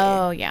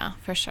 Oh, yeah,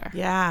 for sure.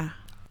 Yeah.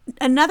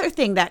 Another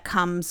thing that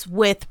comes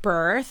with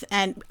birth,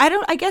 and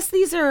I guess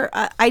these are,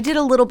 I did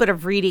a little bit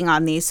of reading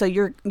on these, so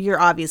you're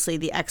obviously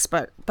the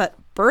expert, but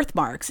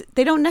birthmarks,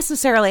 they don't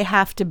necessarily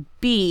have to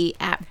be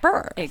at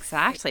birth.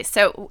 Exactly.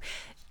 So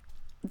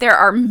there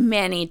are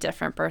many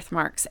different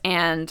birthmarks,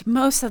 and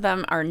most of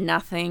them are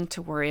nothing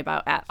to worry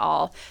about at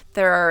all.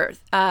 There are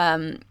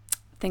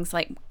things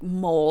like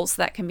moles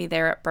that can be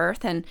there at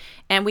birth, and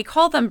we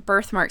call them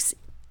birthmarks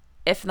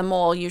if the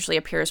mole usually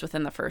appears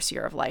within the first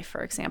year of life.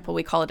 For example,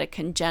 we call it a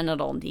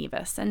congenital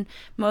nevus, and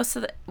most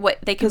of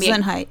they can be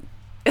Gesundheit.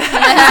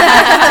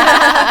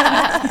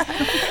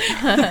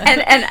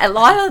 and a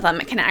lot of them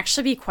can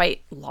actually be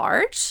quite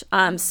large.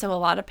 So a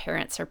lot of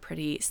parents are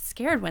pretty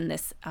scared when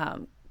this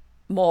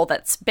mole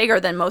that's bigger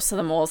than most of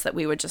the moles that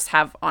we would just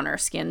have on our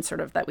skin, sort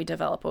of that we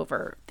develop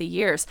over the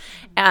years.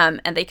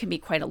 And they can be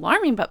quite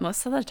alarming, but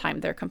most of the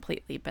time they're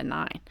completely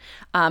benign.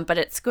 But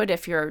it's good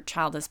if your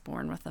child is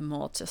born with a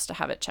mole just to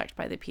have it checked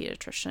by the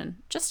pediatrician,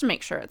 just to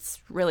make sure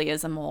it's really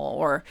is a mole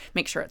or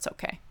make sure it's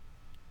okay.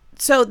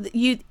 So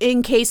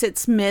in case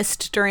it's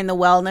missed during the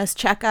wellness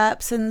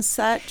checkups and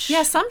such?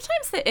 Yeah,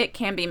 sometimes it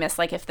can be missed.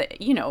 Like if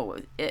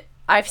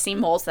I've seen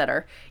moles that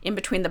are in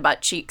between the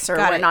butt cheeks, or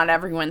where not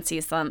everyone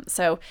sees them.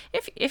 So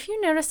if you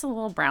notice a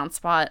little brown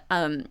spot,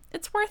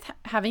 it's worth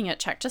having it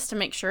checked just to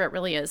make sure it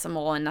really is a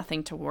mole and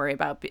nothing to worry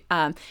about.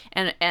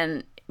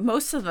 And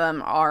most of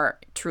them are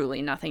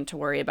truly nothing to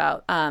worry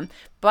about.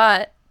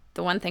 But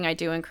the one thing I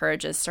do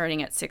encourage is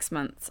starting at 6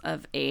 months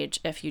of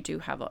age, if you do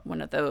have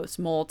one of those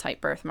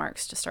mole-type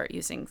birthmarks, to start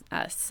using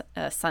a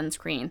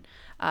sunscreen,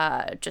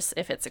 just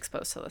if it's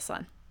exposed to the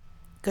sun.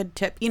 Good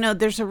tip. You know,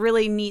 there's a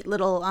really neat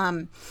little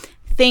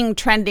thing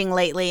trending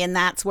lately, and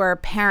that's where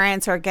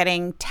parents are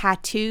getting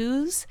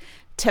tattoos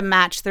to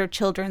match their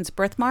children's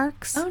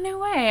birthmarks. Oh, no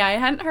way. I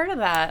hadn't heard of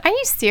that. Are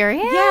you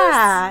serious?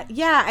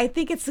 Yeah. I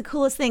think it's the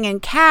coolest thing.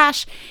 And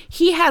Cash,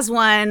 he has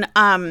one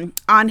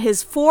on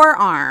his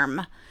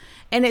forearm.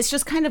 And it's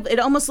just kind of, it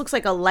almost looks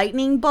like a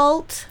lightning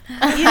bolt.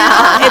 You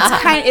know,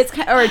 it's kind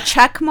of, or a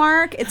check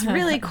mark. It's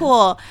really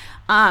cool.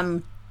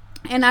 And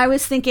I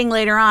was thinking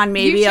later on,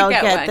 maybe I'll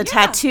get the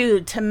tattoo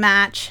to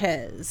match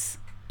his.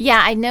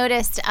 Yeah, I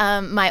noticed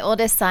my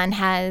oldest son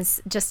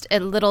has just a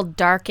little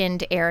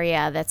darkened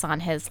area that's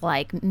on his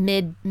like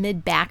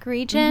mid back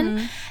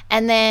region.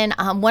 And then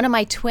one of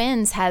my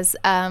twins has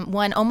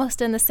one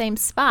almost in the same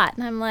spot.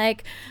 And I'm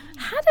like,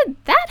 how did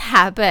that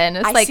happen?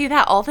 I see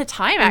that all the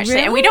time, actually.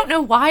 Really? And we don't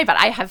know why, but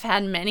I have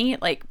had many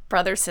like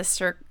brother,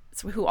 sister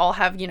who all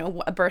have,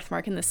 a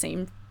birthmark in the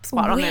same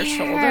spot on their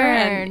shoulder.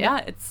 And yeah,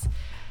 it's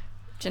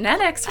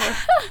genetics.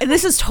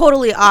 This is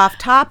totally off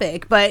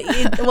topic, but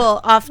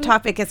off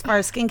topic as far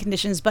as skin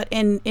conditions. But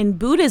in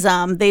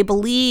Buddhism, they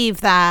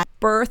believe that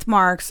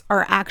birthmarks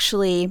are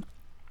actually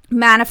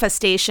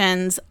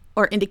manifestations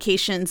or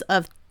indications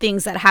of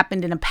things that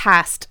happened in a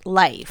past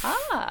life.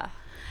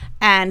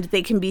 And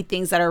they can be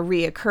things that are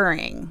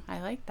reoccurring. I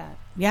like that.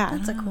 Yeah,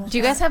 that's a cool. Do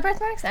you guys have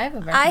birthmarks? I have a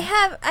birthmark.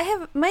 I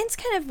have. Mine's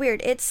kind of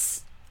weird.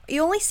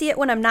 You only see it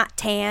when I'm not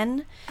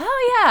tan.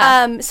 Oh,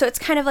 yeah. So it's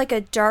kind of like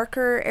a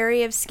darker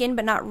area of skin,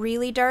 but not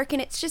really dark.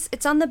 And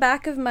it's on the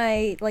back of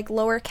my like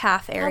lower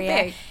calf area.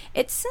 How big?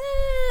 It's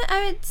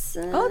it's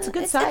a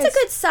good size. It's a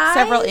good size.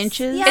 Several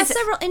inches. Yeah,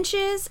 several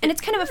inches. And it's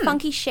kind of a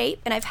funky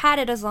shape. And I've had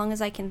it as long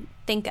as I can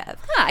think of.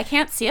 I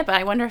can't see it, but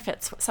I wonder if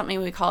it's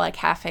something we call a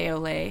cafe au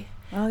lait.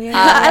 Oh, yeah.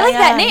 I like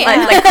that name.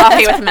 Like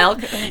coffee with milk.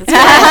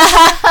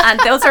 And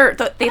those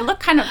they look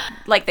kind of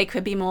like they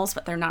could be moles,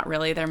 but they're not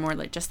really. They're more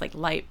like just like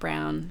light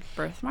brown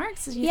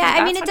birthmarks. Yeah,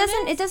 I mean, it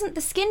doesn't,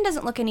 the skin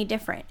doesn't look any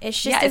different.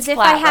 It's just as if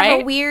flat, I have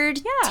right? a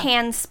weird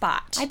tan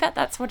spot. I bet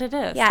that's what it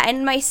is. Yeah,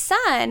 and my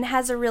son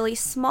has a really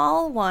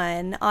small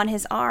one on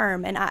his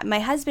arm, and my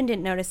husband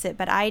didn't notice it,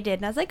 but I did.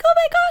 And I was like, oh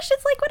my gosh,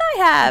 it's like what I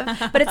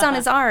have. But it's on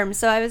his arm,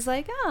 so I was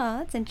like, oh,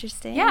 that's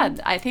interesting. Yeah,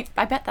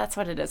 I bet that's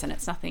what it is, and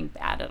it's nothing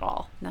bad at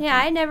all. Nothing.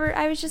 Yeah, I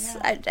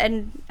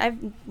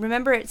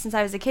remember it since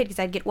I was a kid because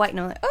I'd get white and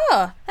I'm like,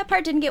 oh, that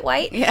part didn't get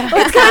white. Yeah.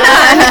 What's going on?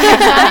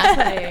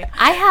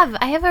 I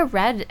have a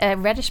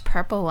reddish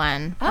purple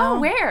one. Oh,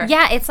 where?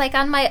 Yeah, it's like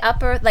on my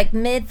upper, like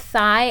mid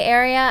thigh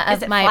area of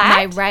Is it my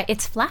flat? right.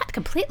 It's flat,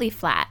 completely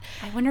flat.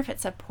 I wonder if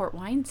it's a port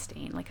wine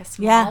stain, like a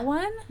small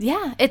one.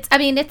 Yeah, it's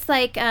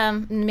like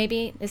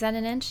maybe, is that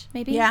an inch?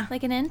 Maybe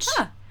like an inch.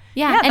 Huh.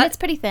 Yeah, and it's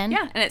pretty thin.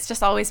 Yeah, and it's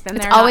just always been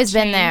there. It's always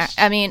been there.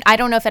 I mean, I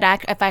don't know if I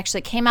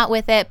actually came out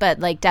with it, but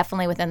like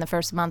definitely within the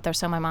first month or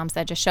so, my mom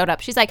said just showed up.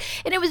 She's like,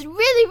 and it was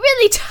really,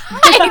 really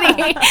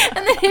tiny.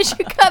 And then as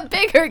you got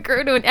bigger, it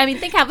grew to, I mean,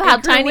 think how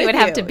tiny it would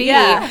have to be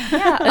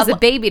as a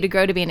baby to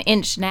grow to be an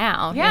inch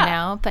now, you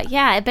know? But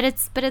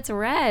but it's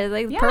red,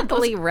 like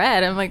purpley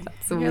red. I'm like,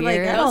 that's weird.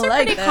 Like, those are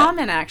pretty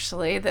common,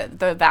 actually.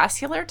 The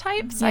vascular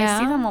types, I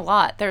see them a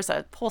lot. There's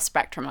a whole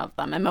spectrum of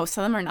them, and most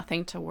of them are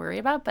nothing to worry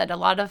about, but a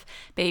lot of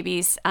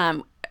babies,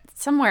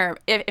 somewhere,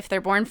 if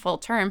they're born full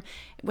term,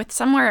 with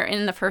somewhere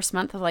in the first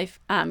month of life,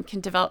 can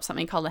develop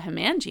something called a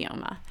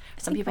hemangioma.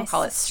 Some people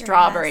call it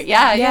strawberry. She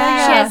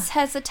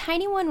has a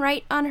tiny one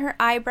right on her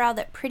eyebrow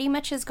that pretty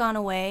much has gone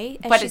away.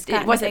 But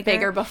was it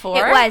bigger before?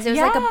 It was. It was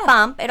like a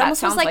bump. It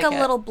almost was like a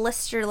little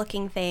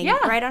blister-looking thing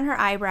right on her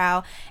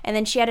eyebrow. And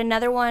then she had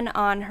another one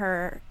on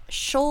her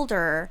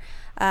shoulder,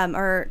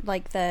 or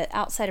like the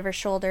outside of her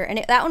shoulder,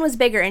 and that one was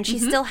bigger, and she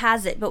still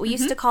has it, but we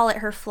used to call it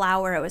her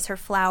flower. It was her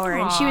flower.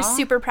 Aww. And she was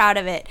super proud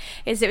of it.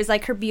 It was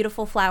like her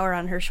beautiful flower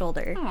on her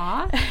shoulder.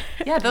 Aww.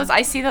 Yeah,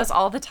 I see those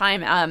all the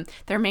time.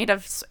 They're made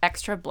of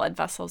extra blood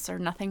vessels. They're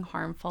nothing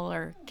harmful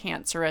or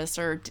cancerous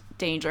or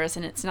dangerous,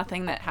 and it's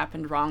nothing that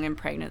happened wrong in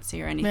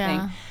pregnancy or anything.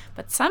 Yeah.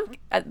 But some,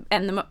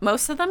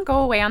 most of them go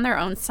away on their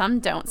own. Some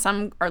don't.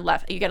 Some are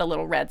left. You get a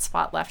little red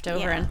spot left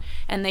over,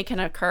 and they can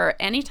occur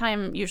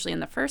anytime, usually in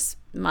the first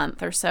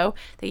month or so.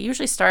 They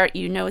usually start,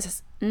 a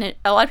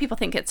lot of people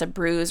think it's a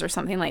bruise or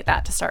something like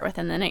that to start with,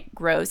 and then it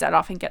grows. That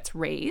often gets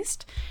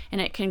raised, and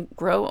it can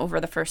grow over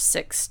the first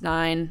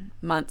 6-9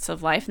 months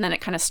of life, and then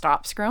it kind of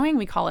stops growing.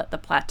 We call it the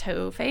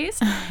plateau phase,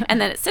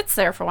 and then it sits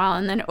there for a while,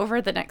 and then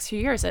over the next few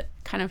years, it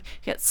kind of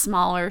gets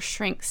smaller,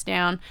 shrinks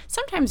down.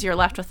 Sometimes you're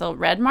left with a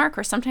red mark,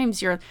 or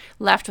sometimes you're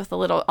left with a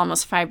little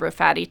almost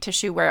fibrofatty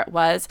tissue where it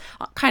was.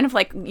 Kind of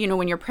like,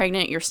 when you're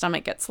pregnant, your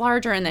stomach gets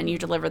larger, and then you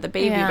deliver the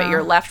baby, but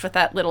you're left with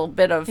that little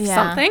bit of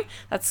something.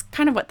 That's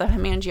kind of what the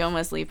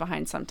hemangiomas leave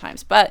behind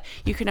sometimes. But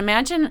you can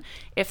imagine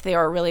if they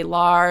are really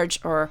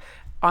large or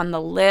on the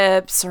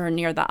lips or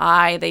near the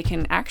eye, they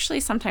can actually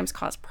sometimes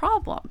cause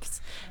problems.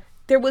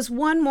 There was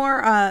one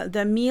more,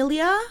 the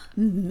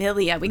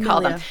Milia, we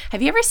call them.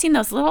 Have you ever seen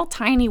those little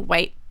tiny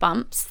white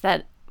bumps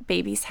that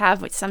babies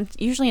have, which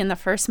usually in the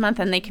first month,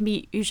 and they can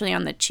be usually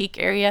on the cheek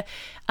area?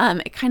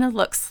 It kind of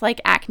looks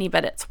like acne,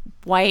 but it's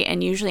white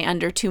and usually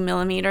under 2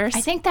 millimeters.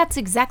 I think that's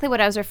exactly what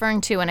I was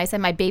referring to when I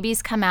said my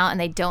babies come out and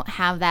they don't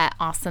have that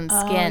awesome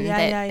skin.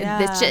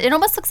 It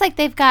almost looks like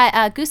they've got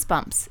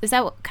goosebumps. Is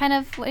that kind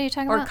of what you're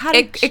talking about?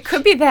 It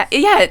could be that.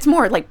 Yeah, it's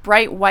more like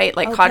bright white,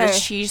 like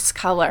cottage cheese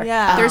color.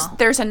 Yeah.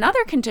 There's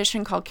another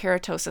condition called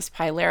keratosis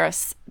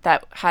pilaris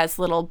that has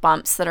little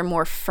bumps that are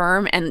more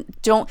firm and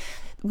don't.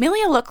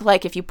 Milia look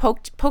like if you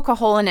poke a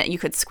hole in it, you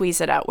could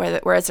squeeze it out.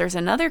 Whereas there's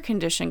another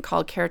condition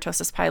called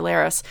keratosis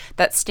pilaris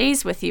that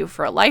stays with you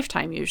for a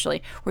lifetime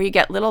usually, where you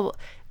get little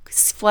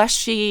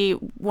fleshy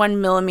 1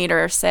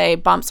 millimeter, say,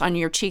 bumps on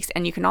your cheeks,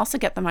 and you can also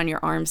get them on your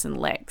arms and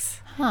legs.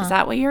 Is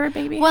that what your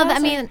baby has? Well, I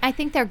mean, I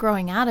think they're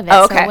growing out of it,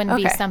 so it wouldn't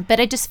be some. But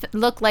it just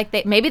looked like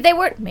maybe they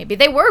were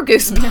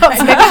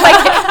goosebumps.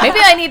 maybe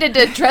I needed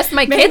to dress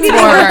my kids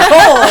more.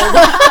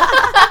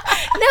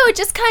 No, it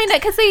just kind of,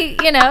 because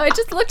it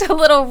just looked a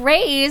little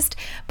raised,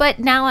 but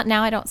now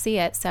I don't see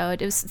it, so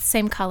it was the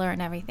same color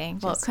and everything.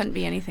 Well, it couldn't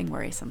be anything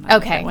worrisome.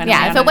 Okay,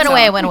 if it went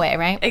away, it went away,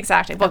 right?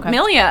 Exactly. Well,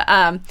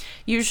 Milia,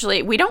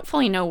 usually, we don't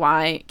fully know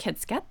why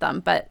kids get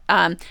them, but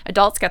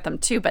adults get them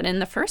too, but in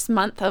the first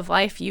month of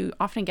life, you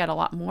often get a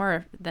lot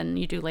more than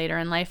you do later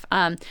in life.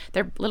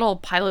 They're little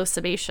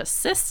pilosebaceous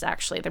cysts,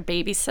 actually. They're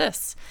baby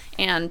cysts,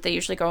 and they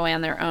usually go away on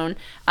their own.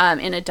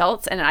 In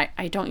adults, and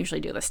I don't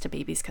usually do this to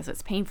babies because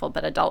it's painful,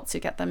 but adults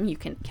who get them, you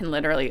can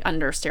literally,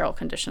 under sterile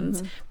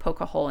conditions, poke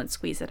a hole and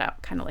squeeze it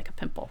out, kind of like a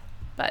pimple.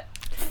 But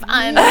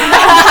fun.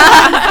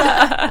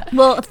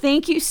 Well,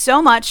 thank you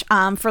so much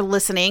for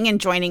listening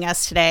and joining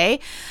us today.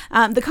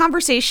 The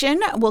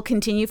conversation will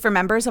continue for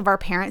members of our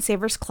Parent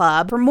Savers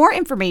Club. For more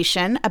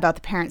information about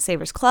the Parent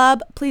Savers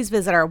Club, please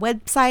visit our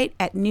website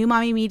at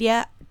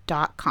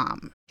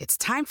newmommymedia.com. It's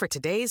time for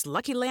today's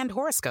Lucky Land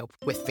horoscope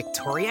with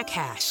Victoria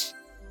Cash.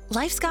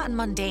 Life's gotten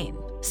mundane,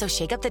 so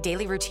shake up the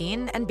daily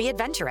routine and be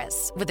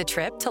adventurous with a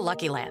trip to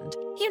Lucky Land.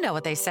 You know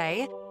what they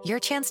say, your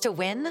chance to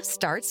win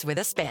starts with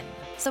a spin.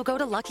 So go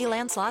to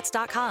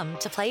LuckyLandSlots.com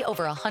to play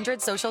over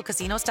 100 social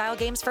casino-style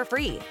games for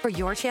free for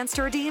your chance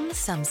to redeem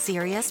some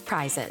serious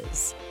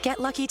prizes. Get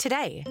lucky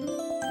today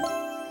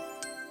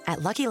at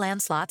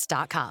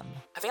LuckyLandSlots.com.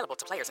 Available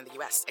to players in the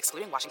U.S.,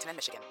 excluding Washington and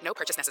Michigan. No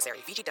purchase necessary.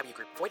 VGW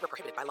Group. Void where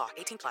prohibited by law.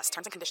 18+.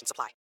 Terms and conditions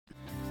apply.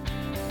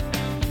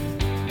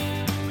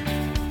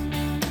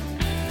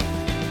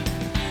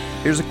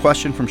 Here's a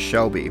question from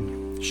Shelby.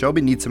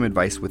 Shelby needs some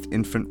advice with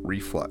infant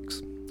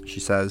reflux. She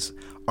says,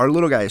 our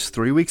little guy is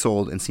 3 weeks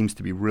old and seems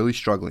to be really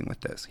struggling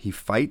with this. He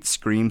fights,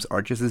 screams,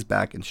 arches his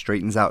back, and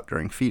straightens out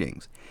during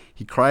feedings.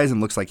 He cries and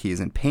looks like he is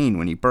in pain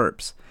when he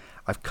burps.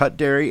 I've cut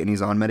dairy and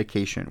he's on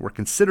medication. We're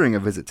considering a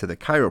visit to the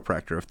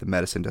chiropractor if the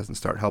medicine doesn't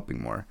start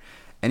helping more.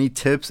 Any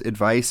tips,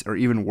 advice, or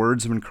even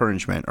words of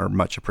encouragement are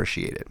much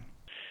appreciated.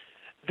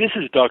 This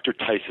is Dr.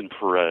 Tyson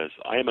Perez.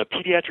 I am a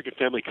pediatric and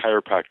family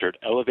chiropractor at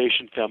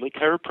Elevation Family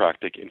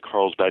Chiropractic in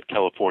Carlsbad,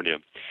 California.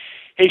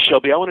 Hey,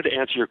 Shelby, I wanted to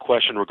answer your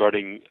question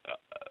regarding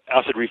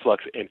acid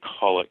reflux and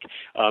colic.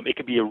 It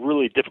can be a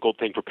really difficult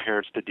thing for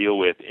parents to deal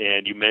with,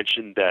 and you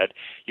mentioned that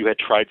you had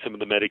tried some of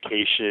the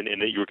medication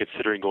and that you were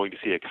considering going to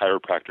see a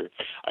chiropractor.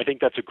 I think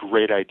that's a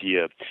great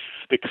idea.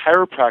 The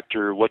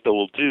chiropractor, what they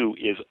will do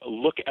is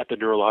look at the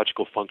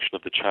neurological function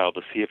of the child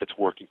to see if it's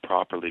working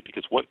properly,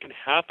 because what can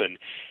happen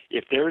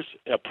if there's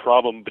a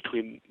problem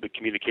between the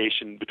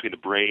communication between the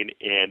brain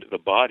and the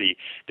body,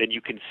 then you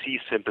can see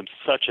symptoms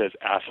such as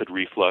acid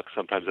reflux,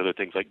 sometimes other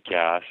things like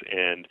gas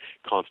and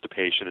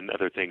constipation and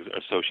other things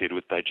associated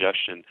with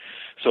digestion.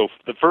 So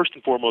the first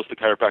and foremost, the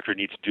chiropractor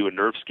needs to do a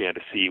nerve scan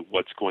to see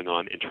what's going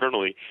on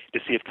internally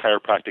to see if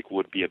chiropractic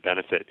would be a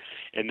benefit.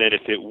 And then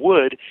if it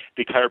would,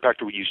 the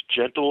chiropractor would use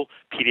gentle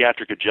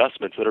pediatric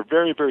adjustments that are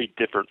very, very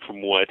different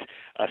from what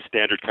a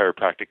standard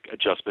chiropractic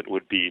adjustment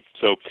would be.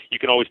 So you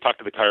can always talk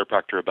to the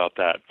chiropractor about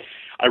that.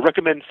 I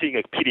recommend seeing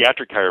a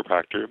pediatric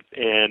chiropractor,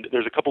 and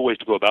there's a couple ways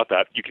to go about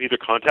that. You can either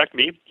contact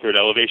me here at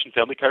Elevation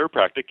Family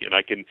Chiropractic, and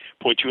I can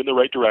point you in the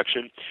right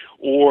direction,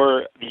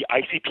 or the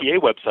ICPA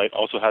website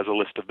also has a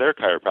list of their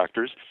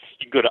chiropractors.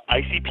 You can go to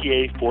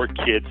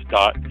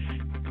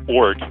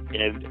icpa4kids.org,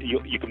 and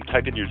you can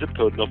type in your zip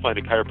code, and they'll find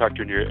a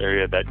chiropractor in your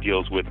area that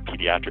deals with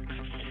pediatrics.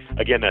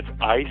 Again, that's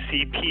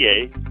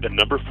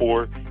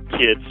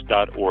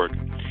ICPA4kids.org.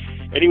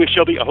 Anyway,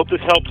 Shelby, I hope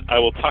this helped. I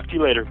will talk to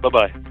you later.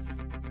 Bye-bye.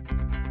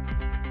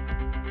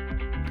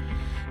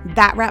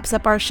 That wraps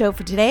up our show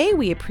for today.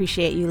 We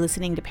appreciate you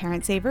listening to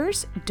Parent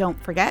Savers. Don't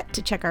forget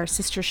to check our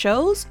sister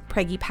shows,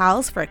 Preggy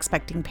Pals for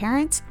expecting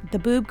parents, The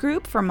Boob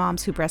Group for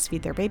moms who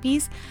breastfeed their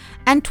babies,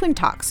 and Twin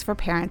Talks for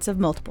parents of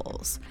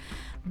multiples.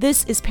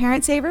 This is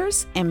Parent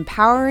Savers,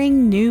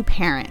 empowering new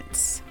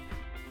parents.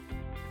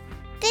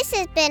 This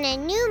has been a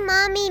New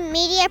Mommy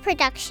Media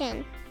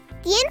production.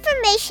 The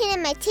information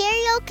and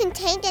material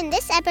contained in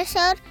this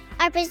episode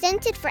are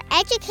presented for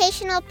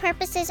educational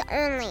purposes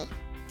only.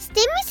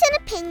 Statements and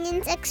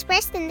opinions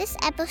expressed in this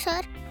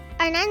episode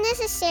are not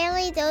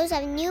necessarily those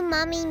of New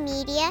Mommy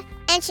Media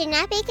and should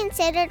not be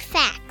considered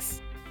facts.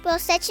 While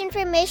such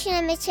information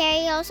and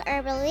materials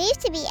are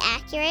believed to be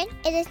accurate,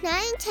 it is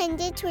not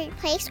intended to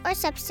replace or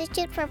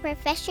substitute for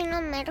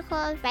professional medical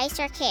advice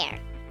or care,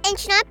 and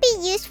should not be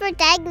used for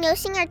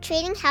diagnosing or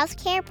treating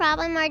healthcare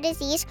problem or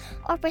disease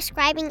or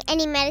prescribing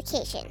any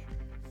medication.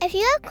 If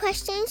you have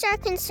questions or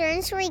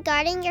concerns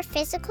regarding your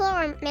physical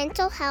or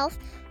mental health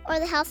or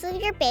the health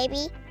of your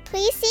baby,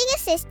 please seek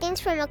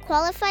assistance from a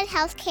qualified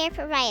healthcare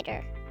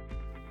provider.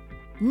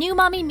 New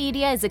Mommy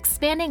Media is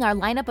expanding our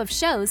lineup of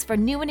shows for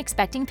new and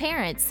expecting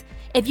parents.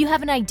 If you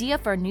have an idea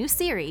for a new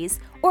series,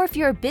 or if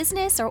you're a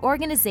business or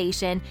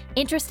organization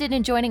interested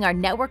in joining our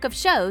network of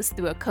shows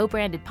through a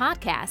co-branded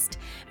podcast,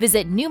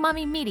 visit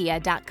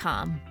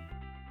newmommymedia.com.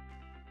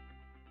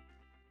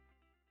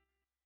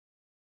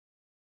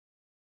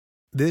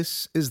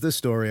 This is the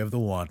story of the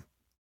one.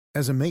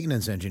 As a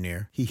maintenance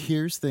engineer, he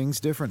hears things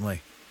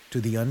differently. To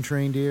the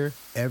untrained ear,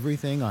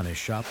 everything on his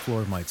shop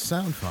floor might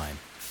sound fine,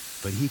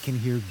 but he can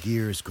hear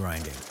gears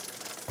grinding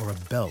or a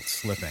belt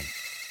slipping.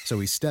 So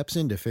he steps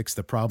in to fix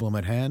the problem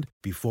at hand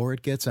before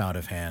it gets out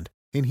of hand.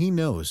 And he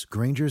knows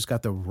Grainger's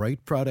got the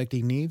right product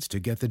he needs to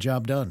get the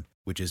job done,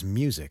 which is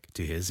music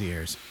to his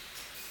ears.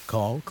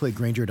 Call, click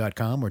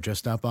Grainger.com, or just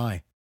stop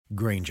by.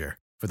 Grainger,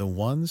 for the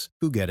ones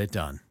who get it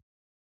done.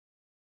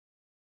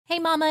 Hey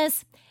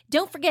mamas,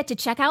 don't forget to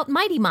check out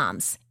Mighty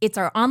Moms. It's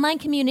our online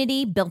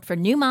community built for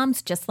new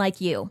moms just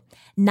like you.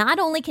 Not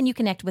only can you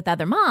connect with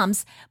other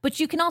moms, but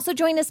you can also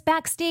join us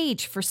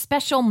backstage for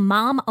special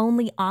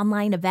mom-only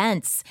online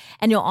events.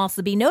 And you'll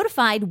also be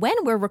notified when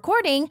we're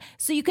recording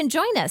so you can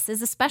join us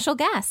as a special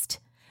guest.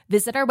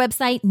 Visit our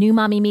website,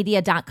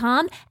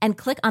 newmommymedia.com, and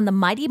click on the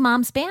Mighty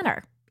Moms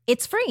banner.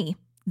 It's free.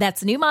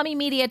 That's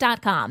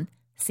newmommymedia.com.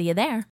 See you there.